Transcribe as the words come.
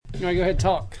You want to go ahead and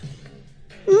talk?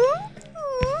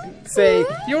 Say,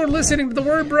 you're listening to the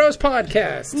Word Bros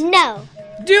podcast. No.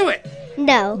 Do it.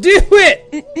 No. Do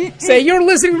it. Say, you're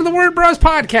listening to the Word Bros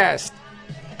podcast.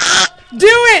 Do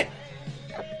it.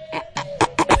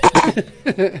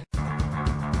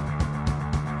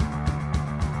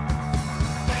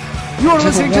 You're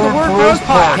listening to the Word Bros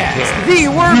podcast.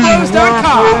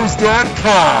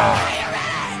 TheWordBros.com.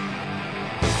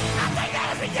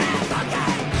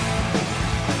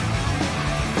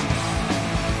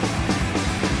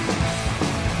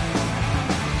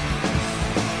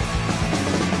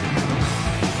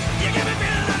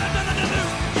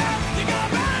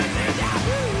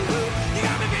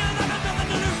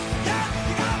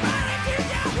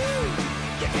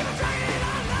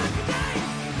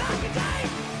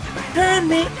 Turn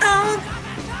me on,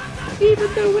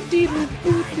 even though it didn't.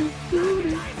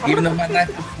 Even though my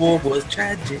life before was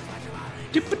tragic.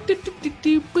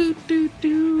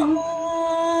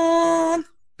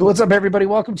 What's up, everybody?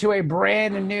 Welcome to a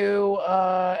brand new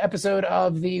episode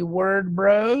of the Word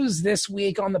Bros. This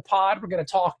week on the pod, we're going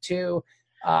to talk to,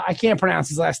 I can't pronounce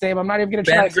his last name. I'm not even going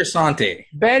to try. Grisanti.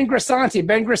 Ben Grisanti.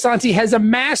 Ben Grisanti has a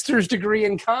master's degree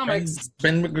in comics.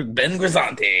 Ben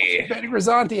Grisanti. Ben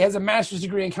Grisanti has a master's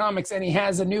degree in comics, and he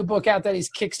has a new book out that he's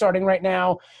kickstarting right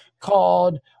now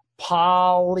called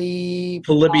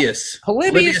Polybius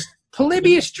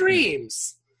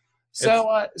Dreams.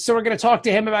 So we're going to talk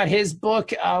to him about his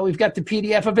book. We've got the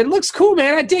PDF of it. It looks cool,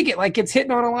 man. I dig it. Like, it's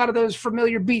hitting on a lot of those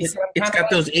familiar beats. It's got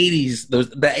those 80s, the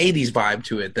 80s vibe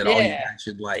to it that all you guys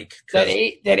should like. That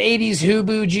 80s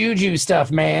Hubu Juju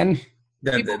stuff, man.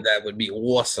 That would be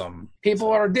awesome. People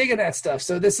are digging that stuff.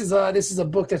 So this is a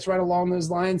book that's right along those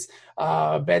lines.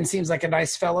 Ben seems like a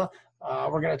nice fella.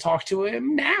 We're going to talk to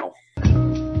him now.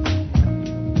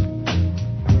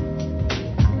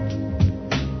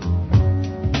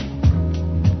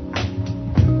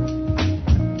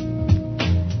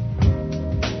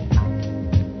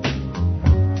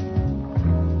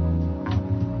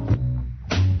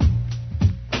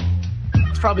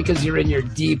 Probably because you're in your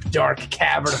deep, dark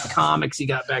cavern of comics you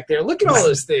got back there. Look at all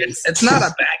those things. It's not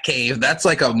a bat cave. That's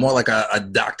like more like a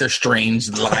Doctor Strange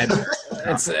library.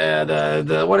 It's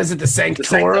the what is it? The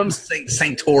Sanctorum?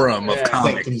 Sanctorum of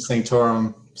comics.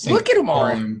 Sanctorum. Look at them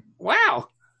all.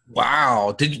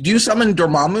 Wow. Do you summon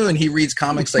Dormammu and he reads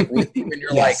comics like with you and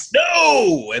you're like,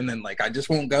 no! And then like, I just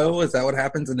won't go? Is that what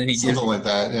happens? And then he Something like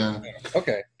that, yeah.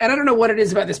 Okay. And I don't know what it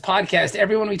is about this podcast.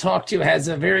 Everyone we talk to has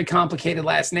a very complicated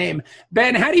last name.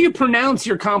 Ben, how do you pronounce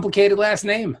your complicated last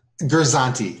name?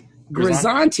 Grisanti.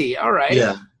 Grisanti. All right.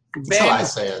 Yeah. Ben, that's how I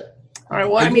say it. All right.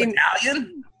 Well, Are you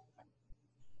Italian?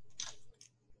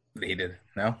 He did.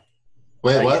 No?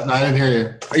 Wait, what? No, I didn't hear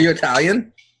you. Are you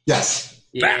Italian? Yes.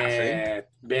 Yeah,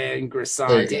 Ben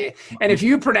Grisanti. And if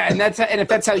you pronounce, if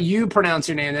that's how you pronounce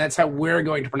your name, that's how we're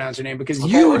going to pronounce your name, because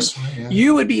you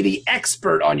would be the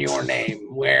expert on your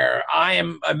name, where I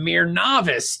am a mere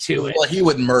novice to it. Well, he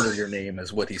would murder your name,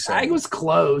 is what he said. I was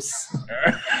close.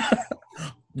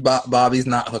 Bobby's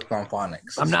not hooked on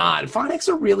phonics. I'm not. Phonics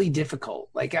are really difficult.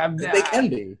 Like they can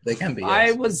be. They can be. Yes.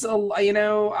 I was, I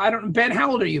don't. Ben, how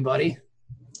old are you, buddy?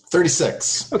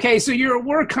 36. Okay, so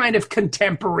we're kind of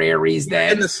contemporaries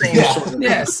then. In the same sort of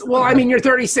Yes. Well, I mean, you're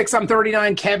 36, I'm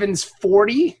 39, Kevin's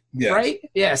 40, right?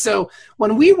 Yeah, so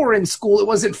when we were in school, it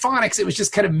wasn't phonics, it was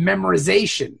just kind of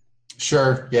memorization.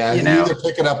 Sure, yeah. You either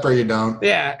pick it up or you don't.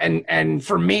 Yeah, and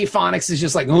for me, phonics is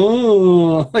just like,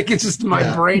 oh, like it's just,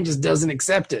 my brain just doesn't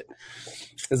accept it.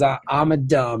 Because I'm a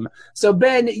dumb. So,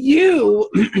 Ben, you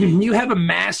have a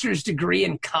master's degree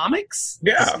in comics?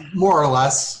 Yeah. More or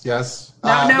less, yes.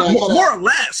 More or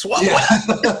less? What? Yeah.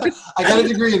 I got a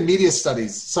degree in media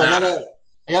studies. So I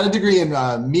got a degree in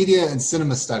media and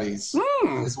cinema studies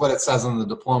is what it says on the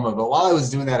diploma. But while I was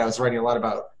doing that, I was writing a lot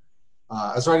about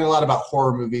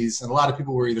horror movies. And a lot of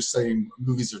people were either studying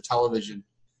movies or television.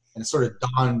 And it sort of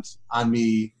dawned on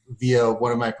me via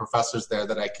one of my professors there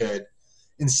that I could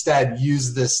instead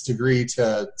use this degree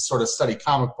to sort of study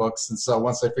comic books. And so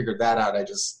once I figured that out, I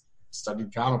just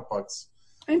studied comic books.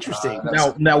 Interesting.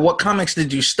 Now, what comics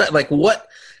did you study? Like, what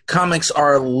comics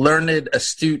are learned,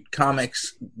 astute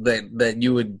comics that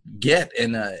you would get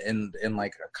in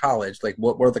like a college? Like,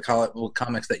 what were the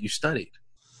comics that you studied?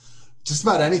 Just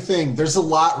about anything. There's a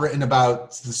lot written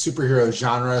about the superhero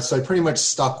genre, so I pretty much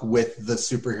stuck with the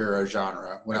superhero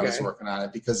genre when I was working on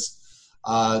it, because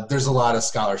there's a lot of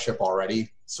scholarship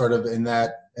already sort of in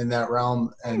that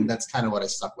realm, and that's kind of what I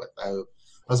stuck with. I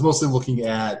was mostly looking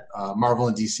at Marvel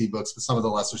and DC books, but some of the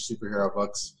lesser superhero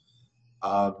books.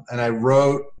 And I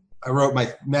wrote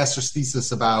my master's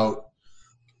thesis about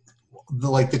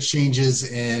the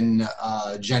changes in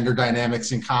gender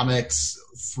dynamics in comics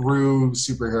through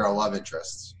superhero love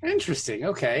interests. Interesting.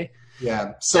 Okay.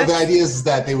 Yeah. So the idea is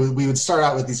that we would start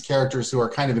out with these characters who are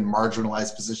kind of in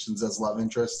marginalized positions as love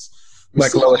interests.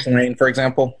 Like Lois Lane, for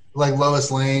example. Like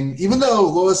Lois Lane, even though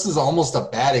Lois is almost a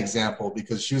bad example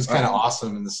because she was kind of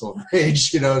awesome in the Silver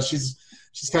Age. You know, she's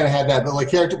kind of had that. But like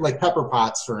character like Pepper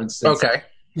Potts, for instance,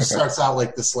 who starts out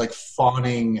like this like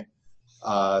fawning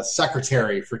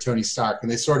secretary for Tony Stark,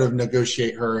 and they sort of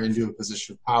negotiate her into a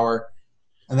position of power,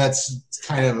 and that's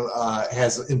kind of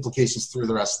has implications through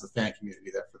the rest of the fan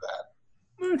community there for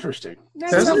that. Interesting.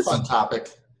 That's a fun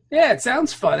topic. Yeah, it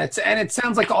sounds fun. It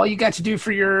sounds like all you got to do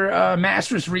for your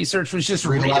master's research was just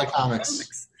read a lot of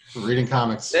comics. Reading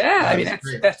comics. Yeah, I mean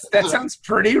that sounds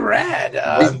pretty rad.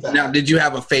 Now, did you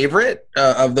have a favorite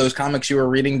of those comics you were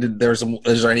reading?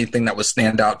 Is there anything that was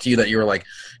stand out to you that you were like,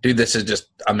 dude, this is just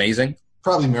amazing?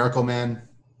 Probably Miracle Man.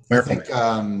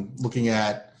 Looking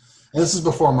at, and this is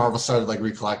before Marvel started like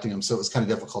recollecting them, so it was kind of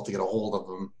difficult to get a hold of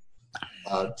them.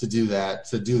 To do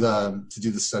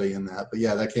the study in that. But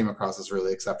yeah, that came across as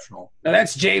really exceptional. Now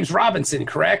that's James Robinson,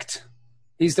 correct?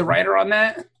 He's the writer on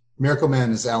that? Miracle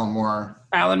Man is Alan Moore.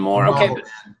 Alan Moore,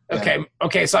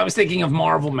 okay. So I was thinking of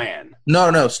Marvel Man.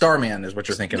 No, Starman is what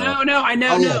you're thinking of. No, I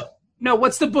know. No,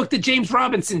 what's the book that James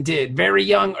Robinson did very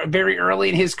young or very early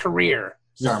in his career?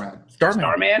 Starman.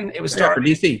 It was Starman. For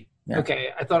DC. Yeah. Okay,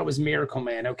 I thought it was Miracle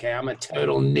Man. Okay, I'm a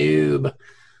total noob.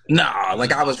 No,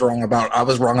 like I was wrong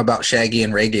about Shaggy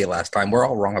and Reggae last time. We're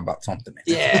all wrong about something.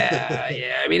 Yeah.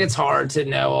 I mean, it's hard to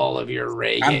know all of your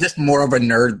Reggae. I'm just more of a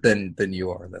nerd than you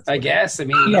are. I guess. I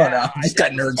mean, no, I just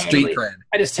got nerd street cred.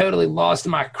 I just totally lost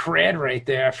my cred right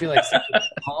there. I feel like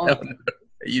no,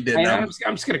 you did. I'm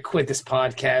just gonna quit this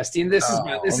podcast.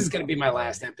 This is gonna be my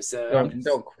last episode.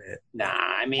 Don't quit. Nah,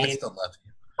 I mean, I still love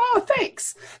you. Oh,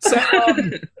 thanks.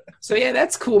 So yeah,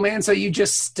 that's cool, man. So you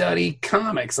just study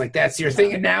comics, like that's your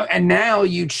thing, and now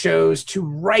you chose to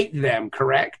write them,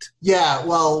 correct? Yeah.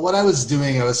 Well, what I was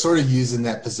doing, I was sort of using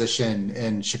that position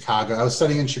in Chicago. I was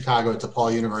studying in Chicago at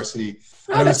DePaul University.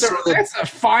 Oh, that's a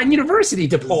fine university,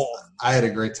 DePaul. I had a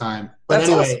great time. But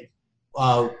anyway,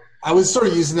 awesome. I was sort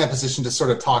of using that position to sort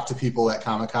of talk to people at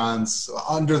Comic-Cons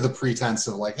under the pretense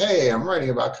of like, hey, I'm writing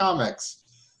about comics.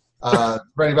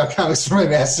 Writing about comics for my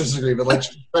master's degree, but like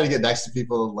trying to get next to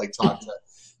people and like talk to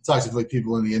like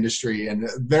people in the industry, and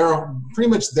their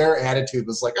attitude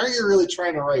was like, "Are you really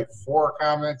trying to write for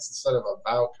comics instead of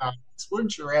about comics?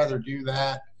 Wouldn't you rather do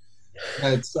that?"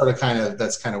 And it's sort of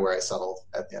that's kind of where I settled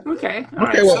at the end. Okay.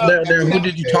 Well, who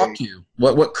did you talk to?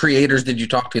 What creators did you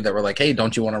talk to that were like, "Hey,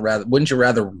 wouldn't you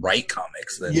rather write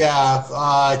comics than?" Yeah,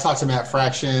 I talked to Matt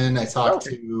Fraction. I talked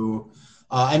to.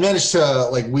 I managed to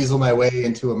like weasel my way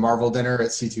into a Marvel dinner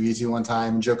at C2E2 one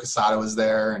time. Joe Quesada was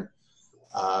there, and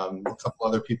a couple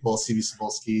other people, C.B.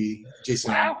 Cebulski,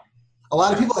 Jason. Wow. A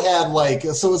lot of people had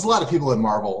so it was a lot of people at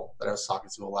Marvel that I was talking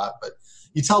to a lot. But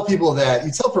you tell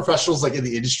professionals like in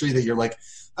the industry that you're like,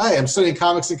 "Hi, I'm studying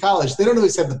comics in college." They don't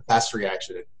always have the best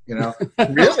reaction, you know.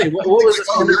 Really? What was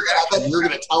it? You're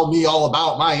going to tell me all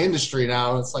about my industry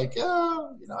now? It's like, I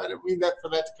didn't mean that for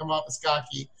that to come off as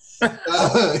cocky.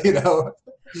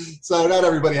 So not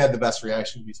everybody had the best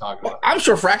reaction to be talking about. I'm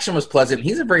sure Fraction was pleasant.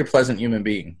 He's a very pleasant human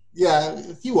being. Yeah,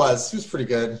 he was. He was pretty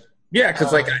good. Yeah,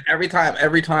 because every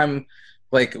time,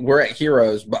 like we're at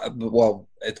Heroes.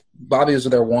 Bobby was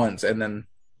there once, and then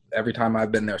every time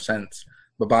I've been there since.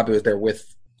 But Bobby was there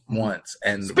with once,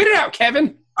 and spit it out,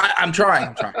 Kevin. I'm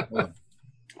trying.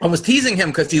 I was teasing him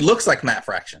because he looks like Matt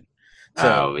Fraction.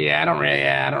 So, I don't really.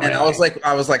 I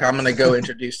was like, I'm gonna go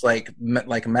introduce like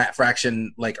Matt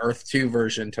Fraction, like Earth 2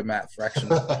 version to Matt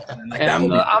Fraction. And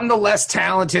I'm the less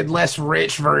talented, less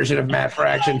rich version of Matt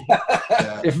Fraction.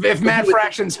 Yeah. If Matt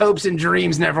Fraction's hopes and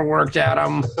dreams never worked out,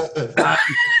 I'm that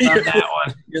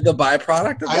one. You're the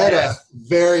byproduct of that. I had a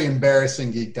very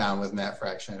embarrassing geek down with Matt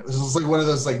Fraction. It was like one of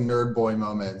those like nerd boy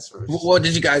moments. What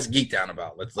did you guys geek down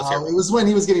about? Let's hear it. It was when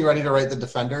he was getting ready to write The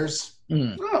Defenders.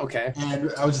 Oh, okay.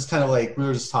 And I was just kind of like, we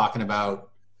were just talking about,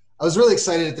 I was really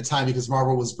excited at the time because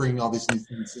Marvel was bringing all these new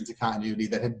things into continuity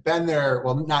that had been there,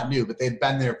 well, not new, but they'd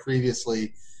been there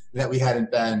previously that we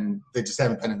hadn't been, they just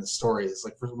haven't been in the stories.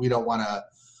 Like, we don't want to,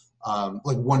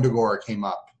 like Wundagore came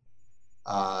up,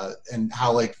 and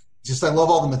how like, just I love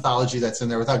all the mythology that's in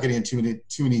there without getting into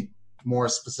too many more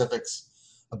specifics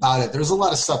about it. There's a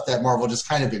lot of stuff that Marvel just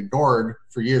kind of ignored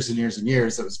for years and years and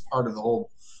years that was part of the whole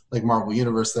like Marvel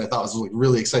universe that I thought was like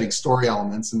really exciting story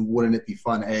elements, and wouldn't it be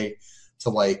fun to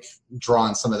like draw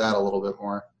on some of that a little bit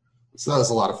more? So that was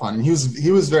a lot of fun, and he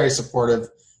was very supportive.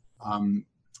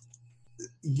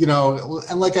 you know,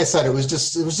 and like I said, it was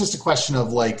just a question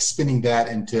of like spinning that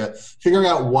into figuring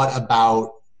out what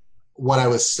about what I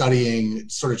was studying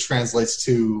sort of translates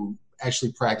to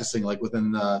actually practicing like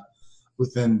within the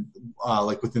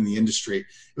industry.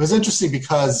 It was interesting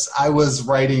because I was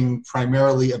writing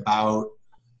primarily about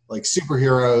like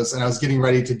superheroes, and I was getting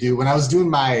ready to do when I was doing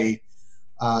my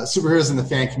superheroes in the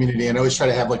fan community, and I always try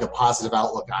to have like a positive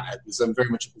outlook on it because I'm very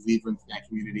much a believer in the fan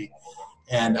community.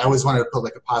 And I always wanted to put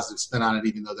like a positive spin on it,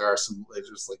 even though there are some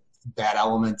just like bad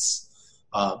elements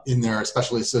in there,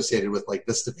 especially associated with like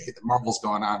this debate that Marvel's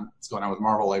going on. It's going on with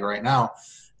Marvel like right now.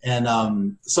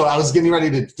 And so I was getting ready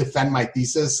to defend my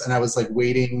thesis, and I was like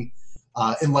waiting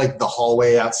in like the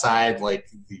hallway outside, like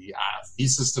the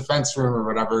thesis defense room or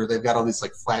whatever. They've got all these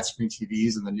like flat screen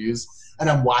TVs in the news, and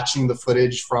I'm watching the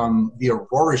footage from the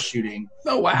Aurora shooting.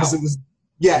 Oh wow! Because it was.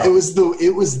 Yeah, it was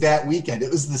that weekend.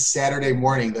 It was the Saturday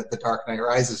morning that The Dark Knight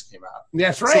Rises came out.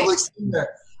 That's right. So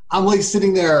I'm like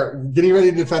sitting there getting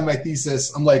ready to defend my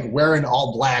thesis. I'm like wearing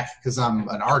all black because I'm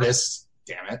an artist.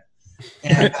 Damn it.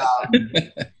 And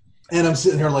and I'm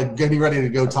sitting here like getting ready to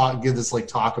go give this like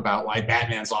talk about why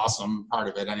Batman's awesome, part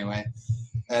of it anyway.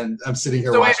 And I'm sitting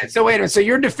here watching. So wait a minute. So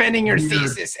you're defending your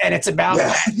thesis, and it's about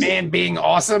Batman being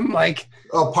awesome, like.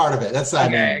 Oh, part of it. That's not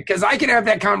okay. Because I can have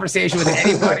that conversation with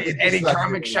anybody in any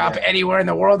comic shop anywhere in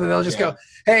the world, and they'll just go,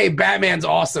 "Hey, Batman's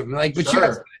awesome!" Like, but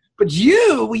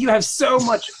you have so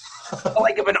much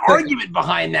like of an argument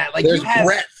behind that. Like, there's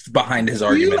breadth behind his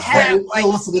argument.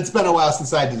 Listen, it's been a while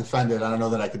since I had to defend it. I don't know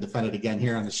that I could defend it again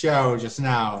here on the show just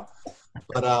now.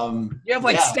 But you have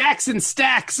like stacks and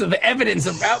stacks of evidence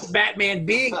about Batman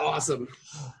being awesome.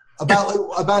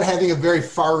 About having a very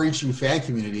far-reaching fan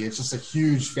community. It's just a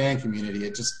huge fan community.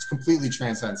 It just completely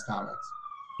transcends comics.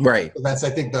 Right. So that's I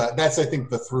think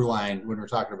the through line when we're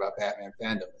talking about Batman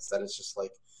fandom is that it's just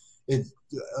like it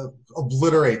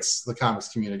obliterates the comics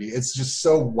community. It's just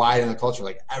so wide in the culture.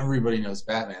 Like everybody knows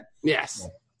Batman. Yes.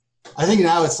 I think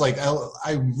now it's like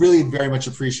I'm really very much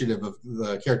appreciative of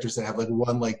the characters that have like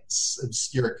one like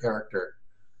obscure character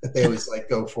that they always like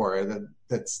go for.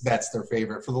 That's their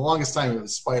favorite. For the longest time, it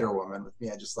was Spider-Woman with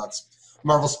me. I just thought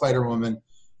Marvel Spider-Woman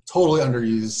totally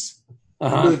underused.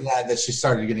 I'm really glad that she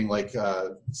started getting like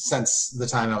since the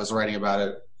time I was writing about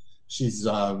it, she's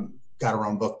got her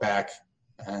own book back,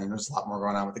 and there's a lot more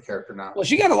going on with the character now. Well,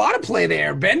 she got a lot of play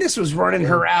there. Bendis was running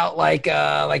her out like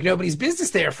nobody's business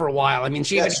there for a while. I mean,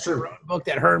 she even had her own book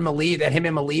that him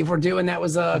and Malieve were doing. That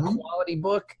was a quality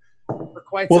book for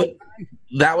quite some time.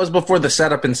 That was before the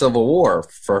setup in Civil War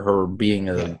for her being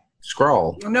a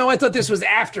Skrull. No, I thought this was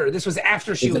after. This was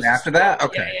after she was after that?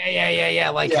 Okay.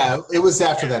 Yeah. It was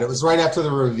after that. It was right after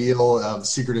the reveal of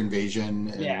Secret Invasion,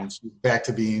 and she's back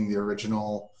to being the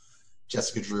original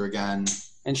Jessica Drew again.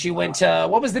 And she went to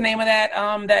what was the name of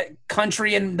that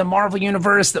country in the Marvel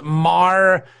universe? That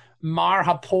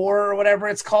Marhapur or whatever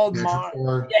it's called. She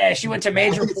went to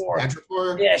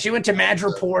Madripoor. Yeah, she went to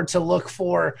Madripoor to look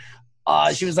for.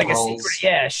 She was like Skrulls. A secret.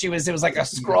 Yeah, it was like a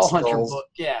Skrull hunter book.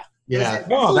 Yeah. Yeah.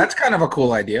 Oh, that's kind of a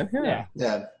cool idea. Yeah.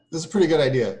 This is a pretty good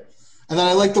idea. And then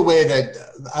I like the way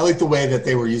that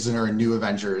they were using her in New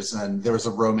Avengers, and there was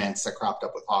a romance that cropped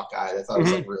up with Hawkeye. I thought it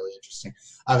was like really interesting.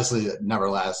 Obviously, it never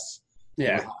lasts.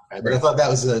 Yeah, but I thought that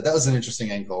was an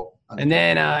interesting angle. And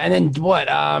then what?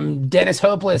 Dennis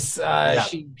Hopeless.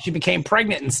 She became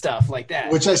pregnant and stuff like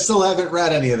that. Which I still haven't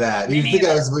read any of that. You think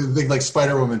I was a big like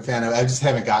Spider-Woman fan? I just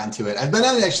haven't gotten to it. I've been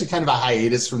on actually kind of a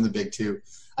hiatus from the big two.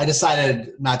 I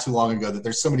decided not too long ago that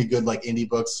there's so many good like indie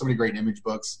books, so many great Image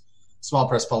books, small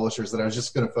press publishers that I was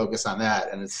just going to focus on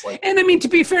that. And it's like, and I mean, to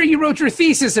be fair, you wrote your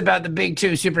thesis about the big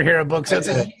two superhero books, so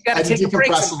you got to take a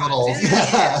break. I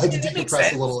had to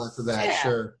decompress a little after that. Yeah.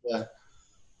 Sure, yeah.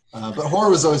 But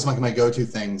horror was always like my go-to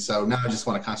thing. So now I just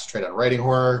want to concentrate on writing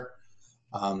horror.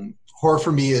 Horror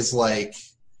for me is like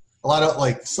a lot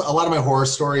of my horror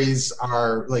stories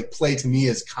are like play to me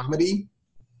as comedy.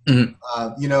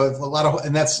 Mm-hmm.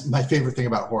 And that's my favorite thing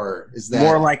about horror is that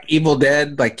more like Evil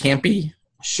Dead, like campy.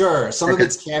 Sure, some of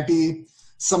it's campy.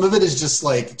 Some of it is just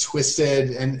like twisted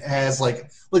and has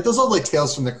like those old like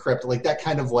Tales from the Crypt, like that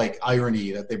kind of like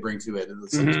irony that they bring to it, and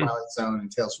it's like Twilight Zone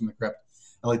and Tales from the Crypt,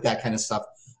 and like that kind of stuff.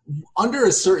 Under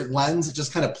a certain lens, it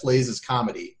just kind of plays as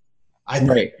comedy. I think.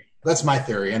 Right. That's my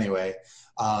theory, anyway.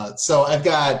 So I've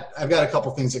got a couple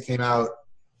things that came out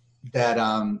that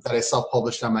I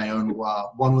self-published on my own.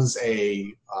 One was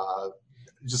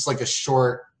just like a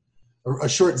short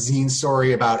zine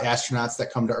story about astronauts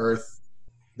that come to Earth.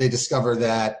 They discover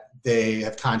that they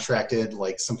have contracted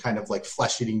like some kind of like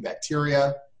flesh-eating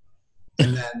bacteria,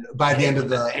 and then by the end of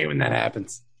the when that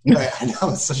happens, I know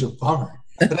it's such a bummer.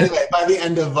 But anyway, by the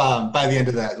end of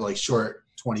that like short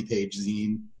 20-page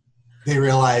zine. They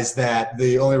realized that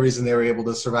the only reason they were able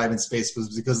to survive in space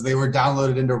was because they were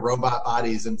downloaded into robot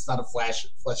bodies, and it's not a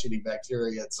flesh-eating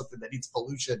bacteria. It's something that eats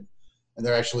pollution, and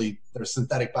their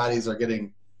synthetic bodies are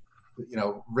getting,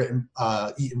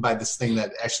 eaten by this thing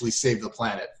that actually saved the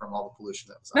planet from all the pollution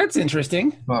that was on. That's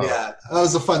interesting. Yeah, that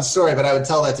was a fun story, but I would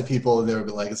tell that to people, and they would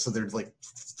be like, so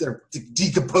they're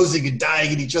decomposing and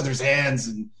dying in each other's hands,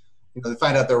 and they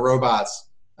find out they're robots,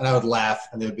 and I would laugh,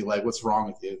 and they would be like, "What's wrong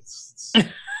with you?"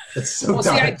 It's so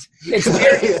dumb.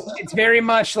 It's very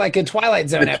much like a Twilight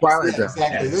Zone episode.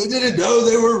 Exactly. Yeah. They didn't know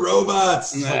they were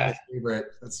robots.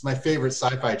 That's my favorite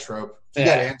sci-fi trope. If you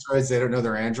got androids, they don't know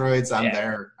they're androids. I'm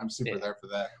there. I'm super there for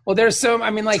that. Well,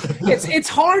 it's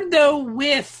hard though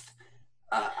with,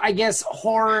 I guess,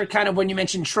 horror kind of when you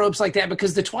mention tropes like that,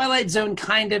 because the Twilight Zone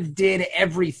kind of did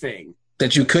everything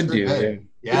that you could do.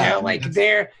 Yeah,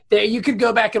 there you could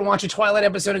go back and watch a Twilight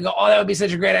episode and go, oh, that would be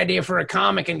such a great idea for a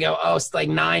comic, and go, oh, it's like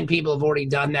 9 people have already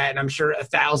done that, and I'm sure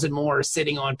 1,000 more are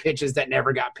sitting on pitches that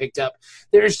never got picked up.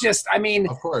 There's just,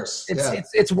 of course,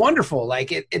 it's wonderful.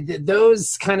 Like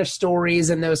those kind of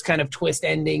stories and those kind of twist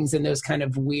endings and those kind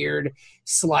of weird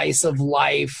slice of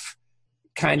life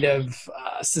kind of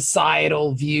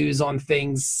societal views on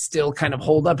things still kind of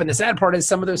hold up. And the sad part is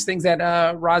some of those things that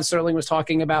Rod Serling was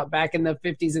talking about back in the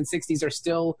 50s and 60s are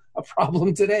still a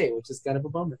problem today, which is kind of a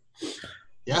bummer.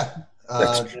 Yeah.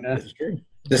 That's true.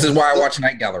 This is why I watch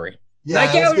Night Gallery. Yeah,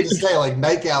 I was going to say,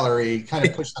 Night Gallery kind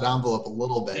of pushed that envelope a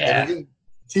little bit. Yeah.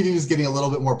 TV was getting a little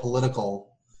bit more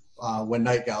political when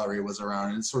Night Gallery was around,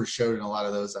 and it sort of showed in a lot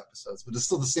of those episodes. But it's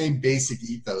still the same basic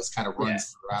ethos kind of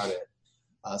runs throughout it.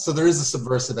 So there is a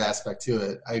subversive aspect to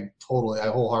it. I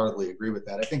wholeheartedly agree with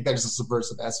that. I think there's a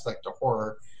subversive aspect to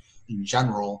horror in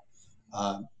general,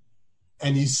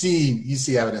 and you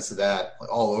see evidence of that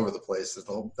all over the place. There's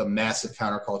the massive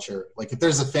counterculture. Like if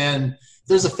there's a fan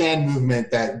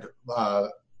movement that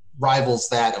rivals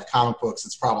that of comic books,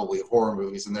 it's probably of horror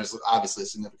movies, and there's obviously a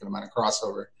significant amount of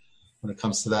crossover when it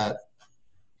comes to that.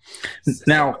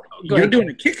 Now you're doing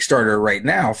a Kickstarter right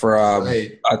now for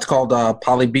it's called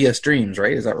Polybius Dreams,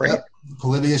 right? Is that right? Yep.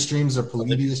 Polybius Dreams or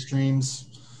Polybius Dreams.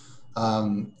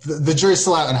 The jury's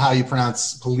still out on how you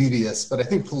pronounce Polybius, but I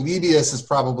think Polybius is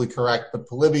probably correct, but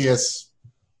Polybius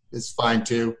is fine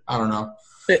too. I don't know.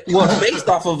 Well, based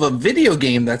off of a video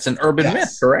game that's an urban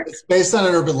myth, correct? It's based on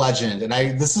an urban legend,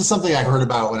 and this is something I heard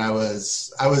about when I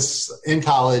was in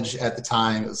college at the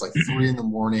time. It was like 3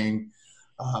 a.m.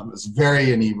 I was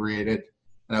very inebriated,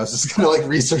 and I was just kind of like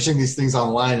researching these things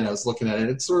online, and I was looking at it.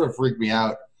 It sort of freaked me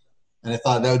out, and I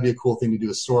thought that would be a cool thing to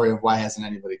do, a story of why hasn't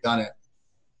anybody done it.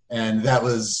 And that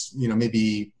was,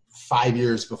 maybe 5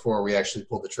 years before we actually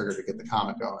pulled the trigger to get the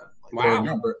comic going. Wow. I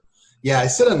remember, I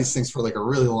sit on these things for like a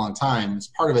really long time.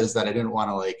 Part of it is that I didn't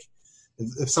want to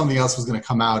if something else was going to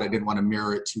come out, I didn't want to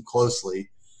mirror it too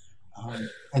closely.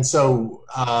 And so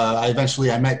I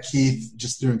met Keith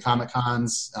just doing Comic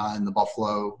Cons in the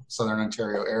Buffalo, Southern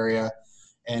Ontario area.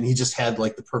 And he just had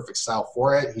like the perfect style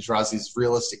for it. He draws these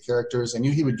realistic characters. I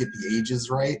knew he would get the ages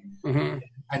right. Mm-hmm.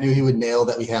 I knew he would nail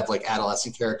that we have like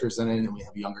adolescent characters in it and we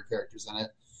have younger characters in it.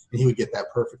 And he would get that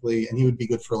perfectly. And he would be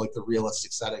good for like the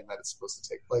realistic setting that it's supposed to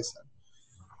take place in.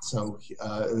 So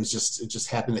it just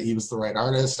happened that he was the right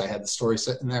artist. I had the story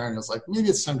sitting there and I was like, maybe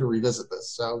it's time to revisit this.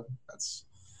 So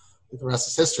the rest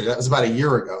is history. That was about a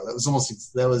year ago.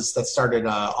 That started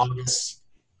August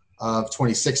of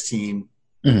 2016.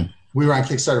 Mm-hmm. We were on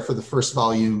Kickstarter for the first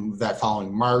volume that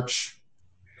following March,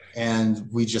 and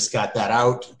we just got that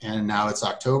out, and now it's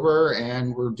October,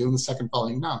 and we're doing the second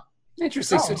volume now.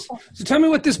 Interesting. So tell me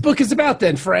what this book is about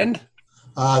then, friend.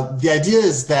 The idea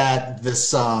is that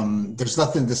this town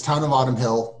of Autumn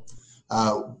Hill,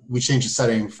 we changed the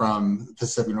setting from the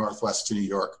Pacific Northwest to New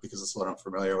York because that's what I'm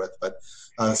familiar with. But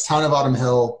this town of Autumn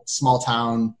Hill, small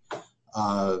town,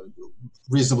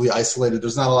 reasonably isolated.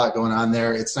 There's not a lot going on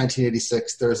there. It's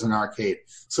 1986. There's an arcade.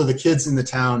 So the kids in the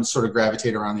town sort of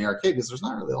gravitate around the arcade because there's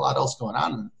not really a lot else going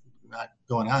on.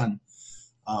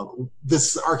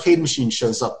 This arcade machine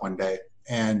shows up one day,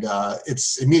 and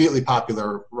it's immediately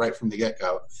popular right from the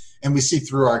get-go. And we see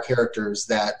through our characters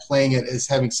that playing it is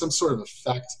having some sort of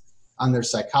effect on their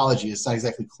psychology. It's not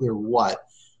exactly clear what.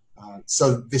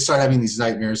 So they start having these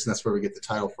nightmares, and that's where we get the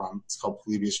title from. It's called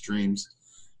Polybius Dreams.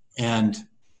 And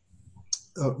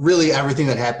really everything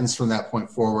that happens from that point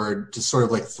forward just sort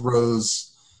of like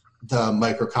throws the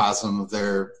microcosm of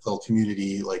their little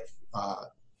community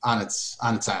on its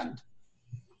end.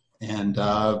 And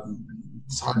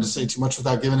it's hard to say too much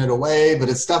without giving it away, but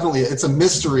it's a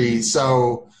mystery.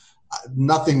 So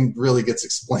nothing really gets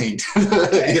explained.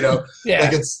 You know,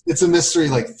 like it's a mystery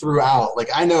like throughout. Like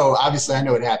obviously I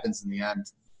know what happens in the end.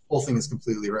 The whole thing is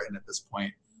completely written at this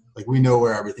point. Like we know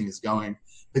where everything is going,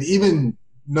 but even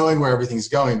knowing where everything's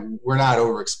going, we're not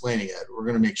over explaining it. We're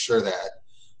going to make sure that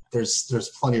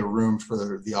there's plenty of room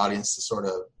for the audience to sort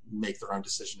of make their own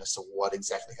decision as to what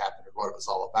exactly happened and what it was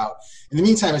all about. In the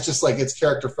meantime, it's just like it's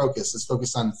character focused. It's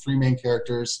focused on the three main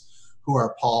characters who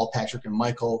are Paul, Patrick, and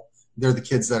Michael. They're the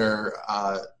kids that are,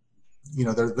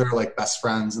 they're like best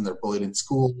friends and they're bullied in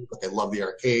school, but they love the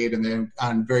arcade and they're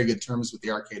on very good terms with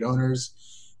the arcade owners,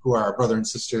 who are brother and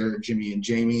sister, Jimmy and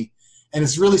Jamie. And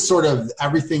it's really sort of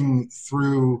everything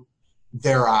through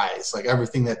their eyes, like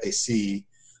everything that they see.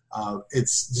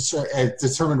 It's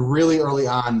determined really early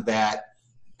on that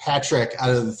Patrick,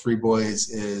 out of the three boys,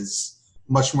 is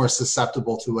much more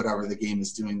susceptible to whatever the game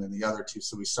is doing than the other two.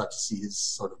 So we start to see his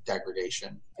sort of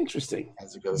degradation. Interesting.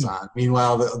 As it goes on.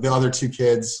 Meanwhile, the other two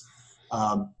kids,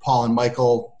 Paul and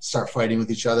Michael, start fighting with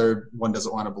each other. One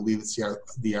doesn't want to believe it's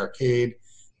the arcade.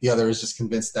 The other is just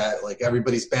convinced that like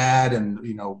everybody's bad, and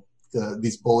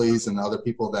these bullies and the other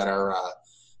people that are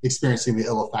experiencing the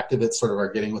ill effect of it sort of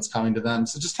are getting what's coming to them.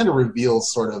 So it just kind of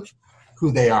reveals sort of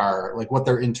who they are, like what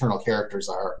their internal characters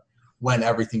are when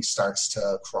everything starts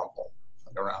to crumble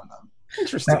around them.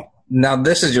 Interesting. Now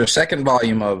this is your second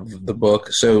volume of the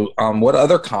book. So what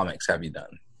other comics have you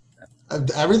done?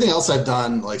 Everything else I've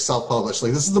done, like self-published.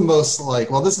 Like this is the most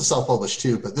this is self-published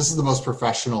too, but this is the most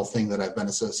professional thing that I've been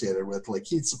associated with. Like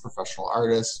Keith's a professional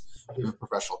artist, you're a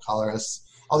professional colorist.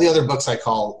 All the other books I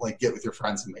call like get with your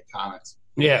friends and make comics.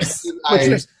 Yes,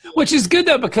 which is good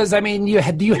though, because I mean you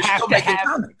have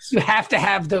to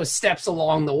have those steps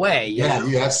along the way. You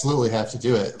absolutely have to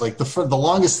do it. Like the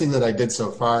longest thing that I did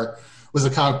so far was a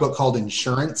comic book called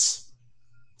Insurance,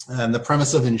 and the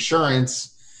premise of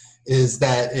Insurance is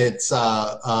that it's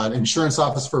an insurance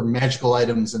office for magical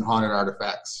items and haunted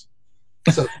artifacts.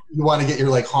 So you want to get your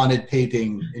like haunted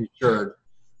painting insured,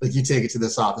 like you take it to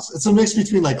this office. It's a mix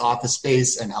between like Office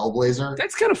Space and Hellblazer.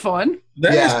 That's kind of fun.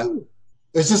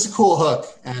 It's just a cool hook,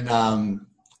 and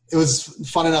it was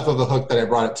fun enough of a hook that I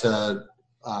brought it to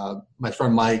my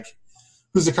friend Mike,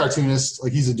 who's a cartoonist.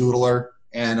 Like he's a doodler,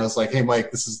 and I was like, "Hey,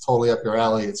 Mike, this is totally up your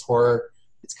alley. It's horror,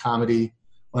 it's comedy.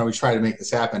 Why don't we try to make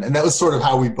this happen?" And that was sort of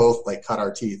how we both like cut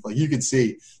our teeth. Like you could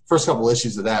see, first couple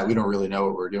issues of that, we don't really know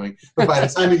what we're doing, but by the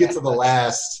time you get to the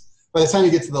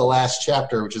last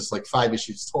chapter, which is like 5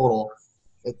 issues total,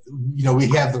 we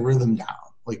have the rhythm down.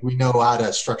 Like we know how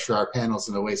to structure our panels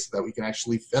in a way so that we can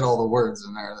actually fit all the words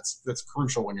in there. That's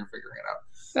crucial when you're figuring it out.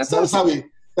 That's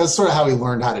sort of how we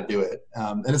learned how to do it.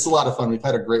 And it's a lot of fun. We've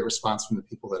had a great response from the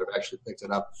people that have actually picked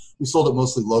it up. We sold it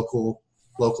mostly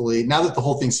locally. Now that the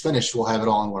whole thing's finished, we'll have it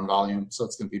all in one volume. So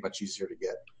it's going to be much easier to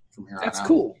get from here on out. That's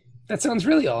cool. That sounds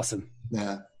really awesome.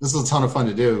 Yeah. This is a ton of fun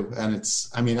to do. And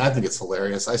I think it's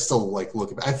hilarious. I still like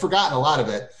look at it. I've forgotten a lot of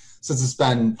it since it's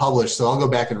been published. So I'll go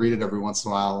back and read it every once in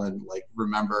a while and like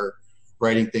remember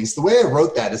writing things. The way I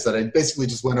wrote that is that I basically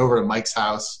just went over to Mike's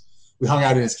house. We hung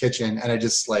out in his kitchen and I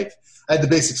had the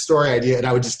basic story idea and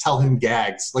I would just tell him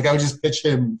gags. Like I would just pitch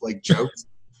him like jokes.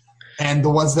 And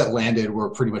the ones that landed were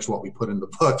pretty much what we put in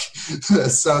the book.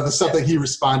 So the stuff that he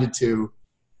responded to.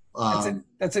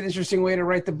 That's an interesting way to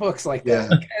write the books like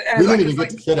that. Yeah. We didn't even get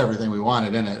to fit everything we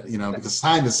wanted in it, because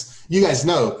time is, you guys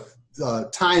know,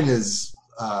 time is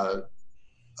a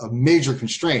major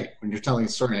constraint when you're telling a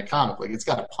story in a comic. Like it's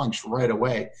got to punch right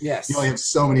away. Yes. You only have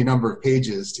so many number of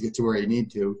pages to get to where you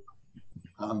need to.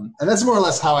 And that's more or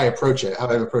less how I approach it, how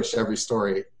I've approached every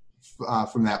story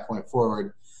from that point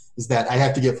forward. Is that I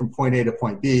have to get from point A to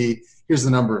point B. Here's the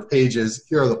number of pages.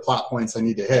 Here are the plot points I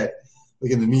need to hit,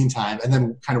 like in the meantime, and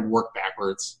then kind of work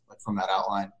backwards like from that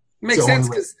outline. Makes sense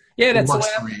because that's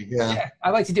the way I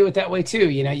like to do it that way too.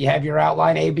 You have your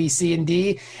outline A, B, C, and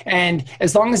D, and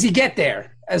as long as you get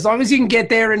there, as long as you can get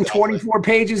there in 24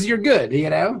 pages, you're good.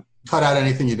 Cut out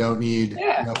anything you don't need.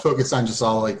 Yeah. Focus on just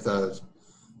all like the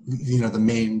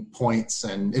main points,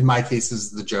 and in my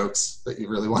cases, the jokes that you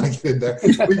really want to get in there.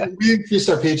 we increased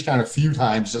our page count a few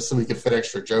times just so we could fit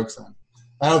extra jokes in.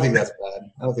 I don't think that's bad.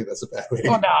 I don't think that's a bad way.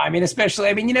 Well, no,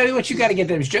 especially, what you got to get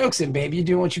those jokes in, baby. You're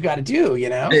doing what you got to do,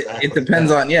 It depends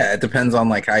on, it depends on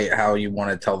like how you want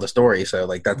to tell the story. So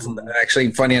like that's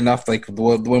actually funny enough. Like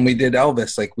when we did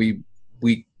Elvis, like we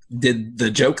did the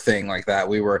joke thing like that.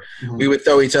 We would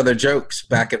throw each other jokes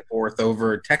back and forth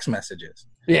over text messages.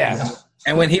 Yeah.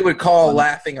 And when he would call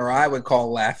laughing or I would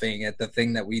call laughing at the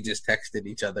thing that we just texted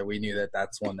each other, we knew that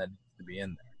that's one that needs to be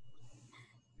in there.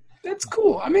 That's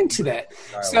cool. I'm into that.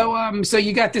 So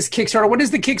you got this Kickstarter. What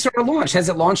is the Kickstarter launch? Has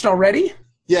it launched already?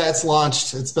 Yeah, it's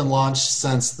launched. It's been launched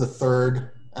since the 3rd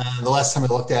The last time I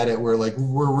looked at it,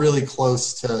 we're really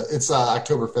close to. It's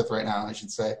October 5th right now, I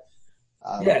should say.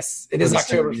 Yes, it is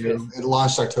October 5th. It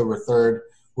launched October 3rd.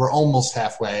 We're almost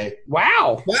halfway.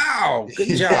 Wow!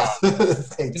 Good job!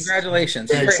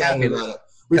 Congratulations! Very excited about it.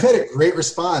 We've had a great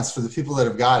response for the people that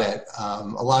have got it. A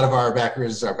lot of our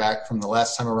backers are back from the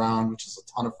last time around, which is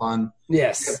a ton of fun.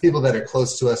 Yes. We have people that are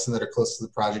close to us and that are close to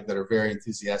the project that are very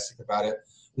enthusiastic about it.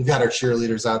 We've got our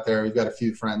cheerleaders out there. We've got a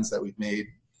few friends that we've made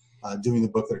doing the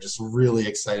book that are just really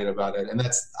excited about it. And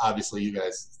that's obviously you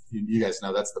guys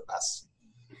know that's the best.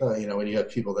 When you have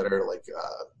people that are like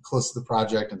close to the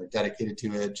project and they're dedicated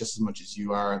to it just as much as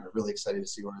you are, and they're really excited to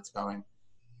see where it's going.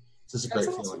 It's just a great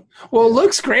feeling. Well, it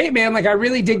looks great, man. Like I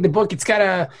really dig the book. It's got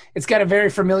a very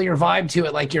familiar vibe to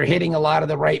it. Like you're hitting a lot of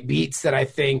the right beats that I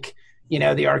think,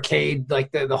 the arcade,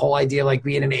 like the whole idea, like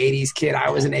being an 80s kid.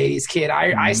 I was an 80s kid.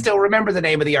 I still remember the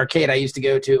name of the arcade I used to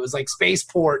go to. It was like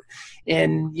Spaceport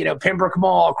in, Pembroke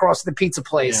Mall across the pizza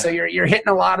place. Yeah. So you're hitting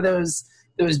a lot of those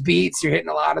beats. You're hitting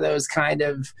a lot of those kind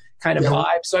of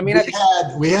vibes. So I mean,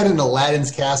 we had an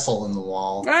Aladdin's Castle in the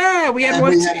wall. We had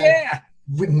one too. Yeah.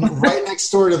 Right next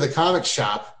door to the comic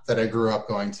shop that I grew up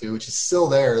going to, which is still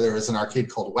there. There was an arcade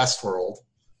called Westworld,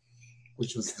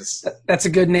 which was this. That's a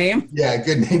good name. Yeah, a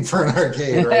good name for an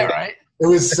arcade, right? Right. It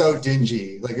was so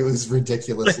dingy, like it was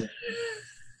ridiculous.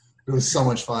 It was so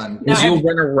much fun. Was Yul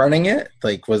Brynner running it?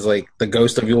 Like, was like the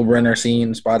ghost of Yul Brynner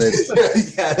seen spotted?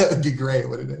 Yeah, that would be great,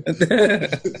 wouldn't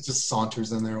it? It just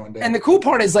saunters in there one day. And the cool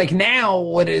part is, like, now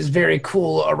what is very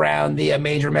cool around the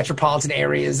major metropolitan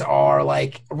areas are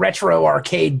like retro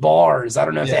arcade bars. I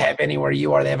don't know if they have anywhere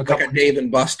you are. They have a couple. Like a Dave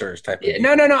and Buster's type of.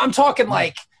 No. I'm talking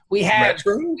like we have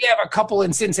a couple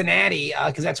in Cincinnati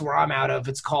because that's where I'm out of.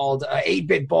 It's called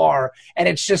 8-Bit Bar, and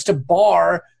it's just a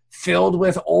bar filled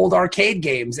with old arcade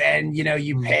games, and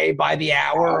you pay by the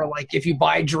hour, or like if you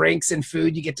buy drinks and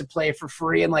food you get to play for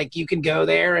free, and like you can go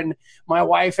there. And my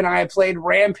wife and I played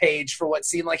Rampage for what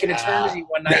seemed like an eternity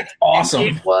one night. That's awesome.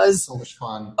 It was so much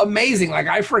fun, amazing. Like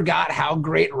I forgot how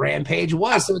great Rampage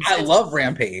was. So I love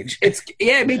Rampage.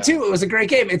 Me too. It was a great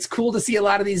game. It's cool to see a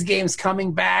lot of these games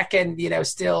coming back and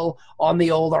still on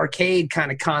the old arcade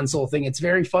kind of console thing. It's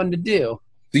very fun to do.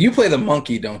 So you play the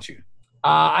monkey, don't you?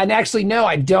 And actually, no,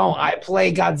 I don't. I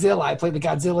play Godzilla. I play the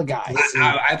Godzilla guy.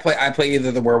 I play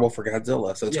either the werewolf or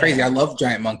Godzilla. So it's crazy. I love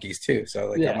giant monkeys too.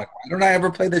 So I'm like, why don't I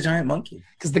ever play the giant monkey?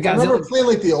 Because the Godzilla. I remember playing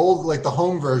like the old, like the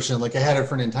home version. Like I had it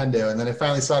for Nintendo, and then I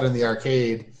finally saw it in the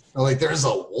arcade. I'm like, there's a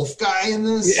wolf guy in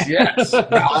this. Yes.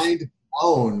 Mind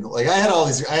blown. Like I had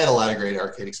a lot of great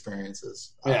arcade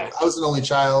experiences. I was an only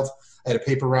child. I had a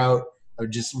paper route. I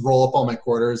would just roll up all my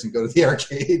quarters and go to the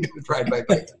arcade and ride my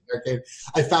bike to the arcade.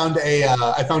 I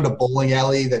found a bowling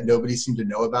alley that nobody seemed to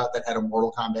know about that had a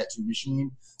Mortal Kombat 2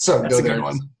 machine. So I'd go there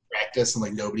and practice, and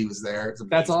like nobody was there.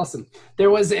 That's awesome.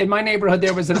 There was in my neighborhood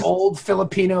there was an old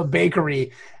Filipino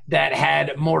bakery that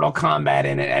had Mortal Kombat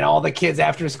in it, and all the kids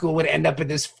after school would end up at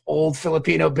this old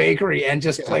Filipino bakery and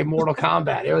just play Mortal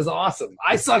Kombat. It was awesome.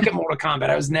 I suck at Mortal Kombat.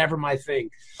 It was never my thing.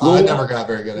 I never got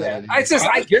very good at it. I was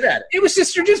good at it. It was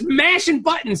just you're just mashing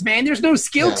buttons, man. There's no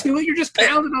skill to it. You're just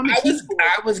pounding on the keyboard.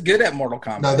 I was good at Mortal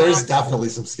Kombat. No, there's definitely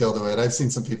some skill to it. I've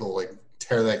seen some people like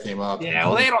tear that game up. Yeah,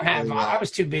 well, they don't have. I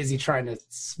was too busy trying to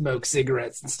smoke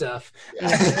cigarettes and stuff. Yeah.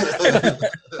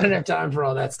 I don't have time for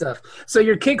all that stuff. So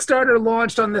your Kickstarter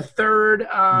launched on the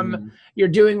 3rd. You're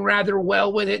doing rather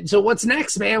well with it. So what's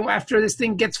next, man? After this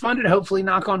thing gets funded, hopefully,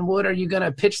 knock on wood, are you going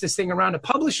to pitch this thing around to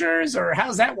publishers, or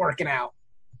how's that working out?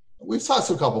 We've talked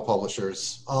to a couple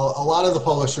publishers. A lot of the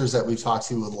publishers that we've talked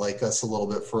to would like us a little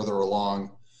bit further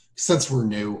along since we're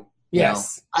new.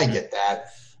 Yes. I get that.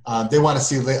 They want to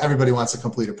see, everybody wants a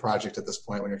completed project at this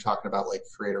point when you're talking about like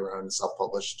creator-owned and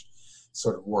self-published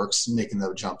sort of works, making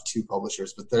the jump to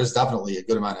publishers. But there's definitely a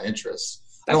good amount of interest.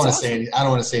 I don't want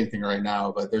to say anything right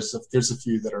now, but there's a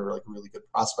few that are like really good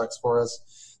prospects for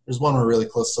us. There's one we're really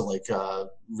close to like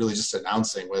really just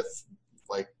announcing with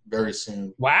like very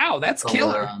soon. Wow, that's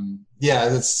killer.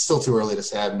 Yeah, it's still too early to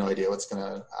say. I have no idea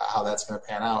how that's gonna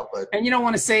pan out. And you don't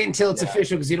want to say it until it's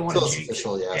official because you don't want to. Until it's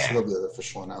official, So there'll be an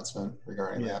official announcement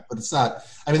regarding that. But it's not.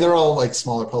 I mean, they're all like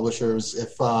smaller publishers.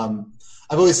 If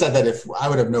I've always said that if I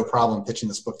would have no problem pitching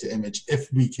this book to Image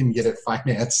if we can get it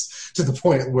financed to the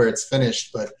point where it's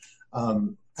finished. But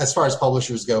as far as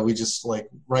publishers go, we just like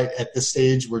right at this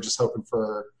stage, we're just hoping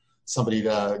for somebody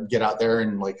to get out there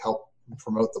and like help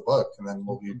promote the book, and then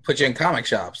we'll put you in comic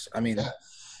shops. I mean,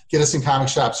 get us in comic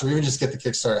shops, or even just get the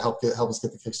Kickstarter, help us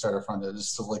get the Kickstarter funded,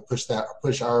 just to like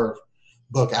push our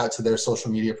book out to their social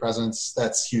media presence.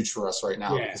 That's huge for us right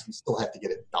now because we still have to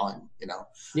get it done.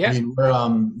 I mean,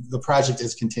 the project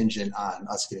is contingent on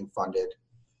us getting funded.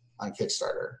 on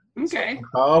Kickstarter. Okay. So,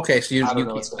 Oh, okay. So you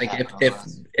like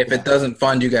if it doesn't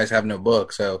fund, you guys have no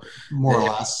book. So more or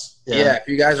less. Yeah, if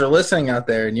you guys are listening out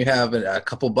there and you have a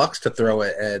couple bucks to throw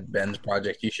at Ben's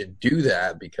project, you should do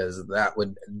that because that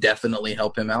would definitely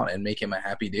help him out and make him a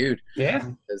happy dude. Yeah.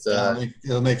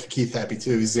 It'll make Keith happy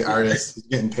too. He's the artist. He's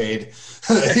getting paid.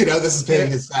 This is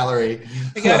paying his salary.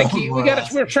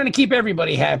 We're trying to keep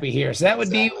everybody happy here. So that would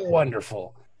be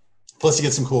wonderful. Plus you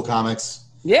get some cool comics.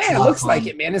 Yeah, it looks like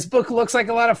it, man. This book looks like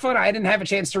a lot of fun. I didn't have a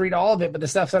chance to read all of it, but the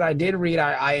stuff that I did read,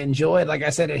 I enjoyed. Like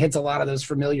I said, it hits a lot of those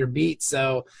familiar beats.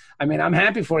 So, I mean, I'm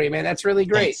happy for you, man. That's really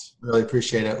great. Thanks. Really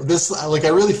appreciate it. I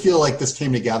really feel like this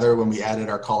came together when we added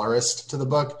our colorist to the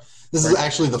book. This is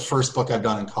actually the first book I've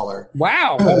done in color.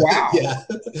 Wow. Oh, wow. Yeah.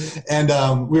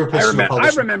 And we were pitching to a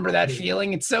publisher. I remember that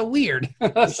feeling. It's so weird. Yeah,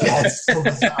 it's so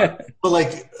bizarre.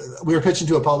 But we were pitching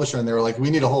to a publisher and they were like, we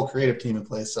need a whole creative team in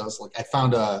place. So I was like, I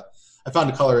found a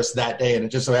colorist that day, and it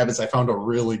just so happens I found a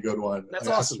really good one. That's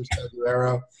awesome.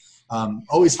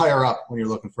 Always hire up when you're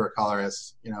looking for a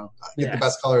colorist. Get the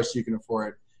best colorist you can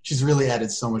afford. She's really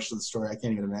added so much to the story. I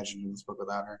can't even imagine doing this book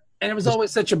without her. And it was always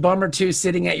such a bummer, too,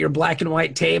 sitting at your black and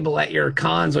white table at your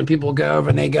cons when people go over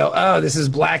and they go, oh, this is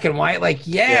black and white. Like,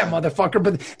 yeah, motherfucker.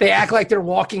 But they act like they're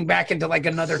walking back into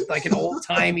an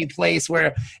old-timey place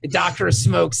where doctors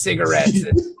smoke cigarettes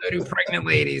and so do pregnant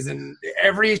ladies. And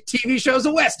every TV show's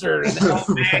a Western. And they're all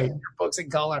mad your books in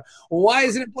color. Why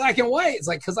isn't it black and white? It's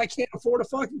like, because I can't afford a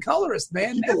fucking colorist,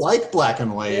 man. People like black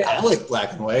and white. Yeah. I like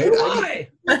black and white. Why?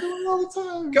 I do it all the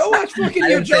time. Go watch fucking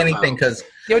Yo Jumbo. Anything because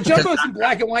Jumbo's in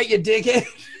black and white, you dickhead.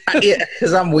 Yeah,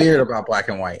 because I'm weird about black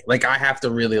and white. Like I have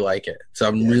to really like it, so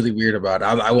I'm really weird about it.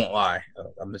 I won't lie.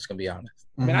 I'm just gonna be honest.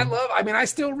 I mean, I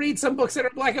still read some books that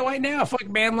are black and white now. Fuck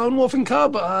Man, Lone Wolf and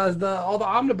Cub. All the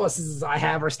omnibuses I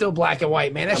have are still black and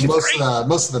white. Man, that's most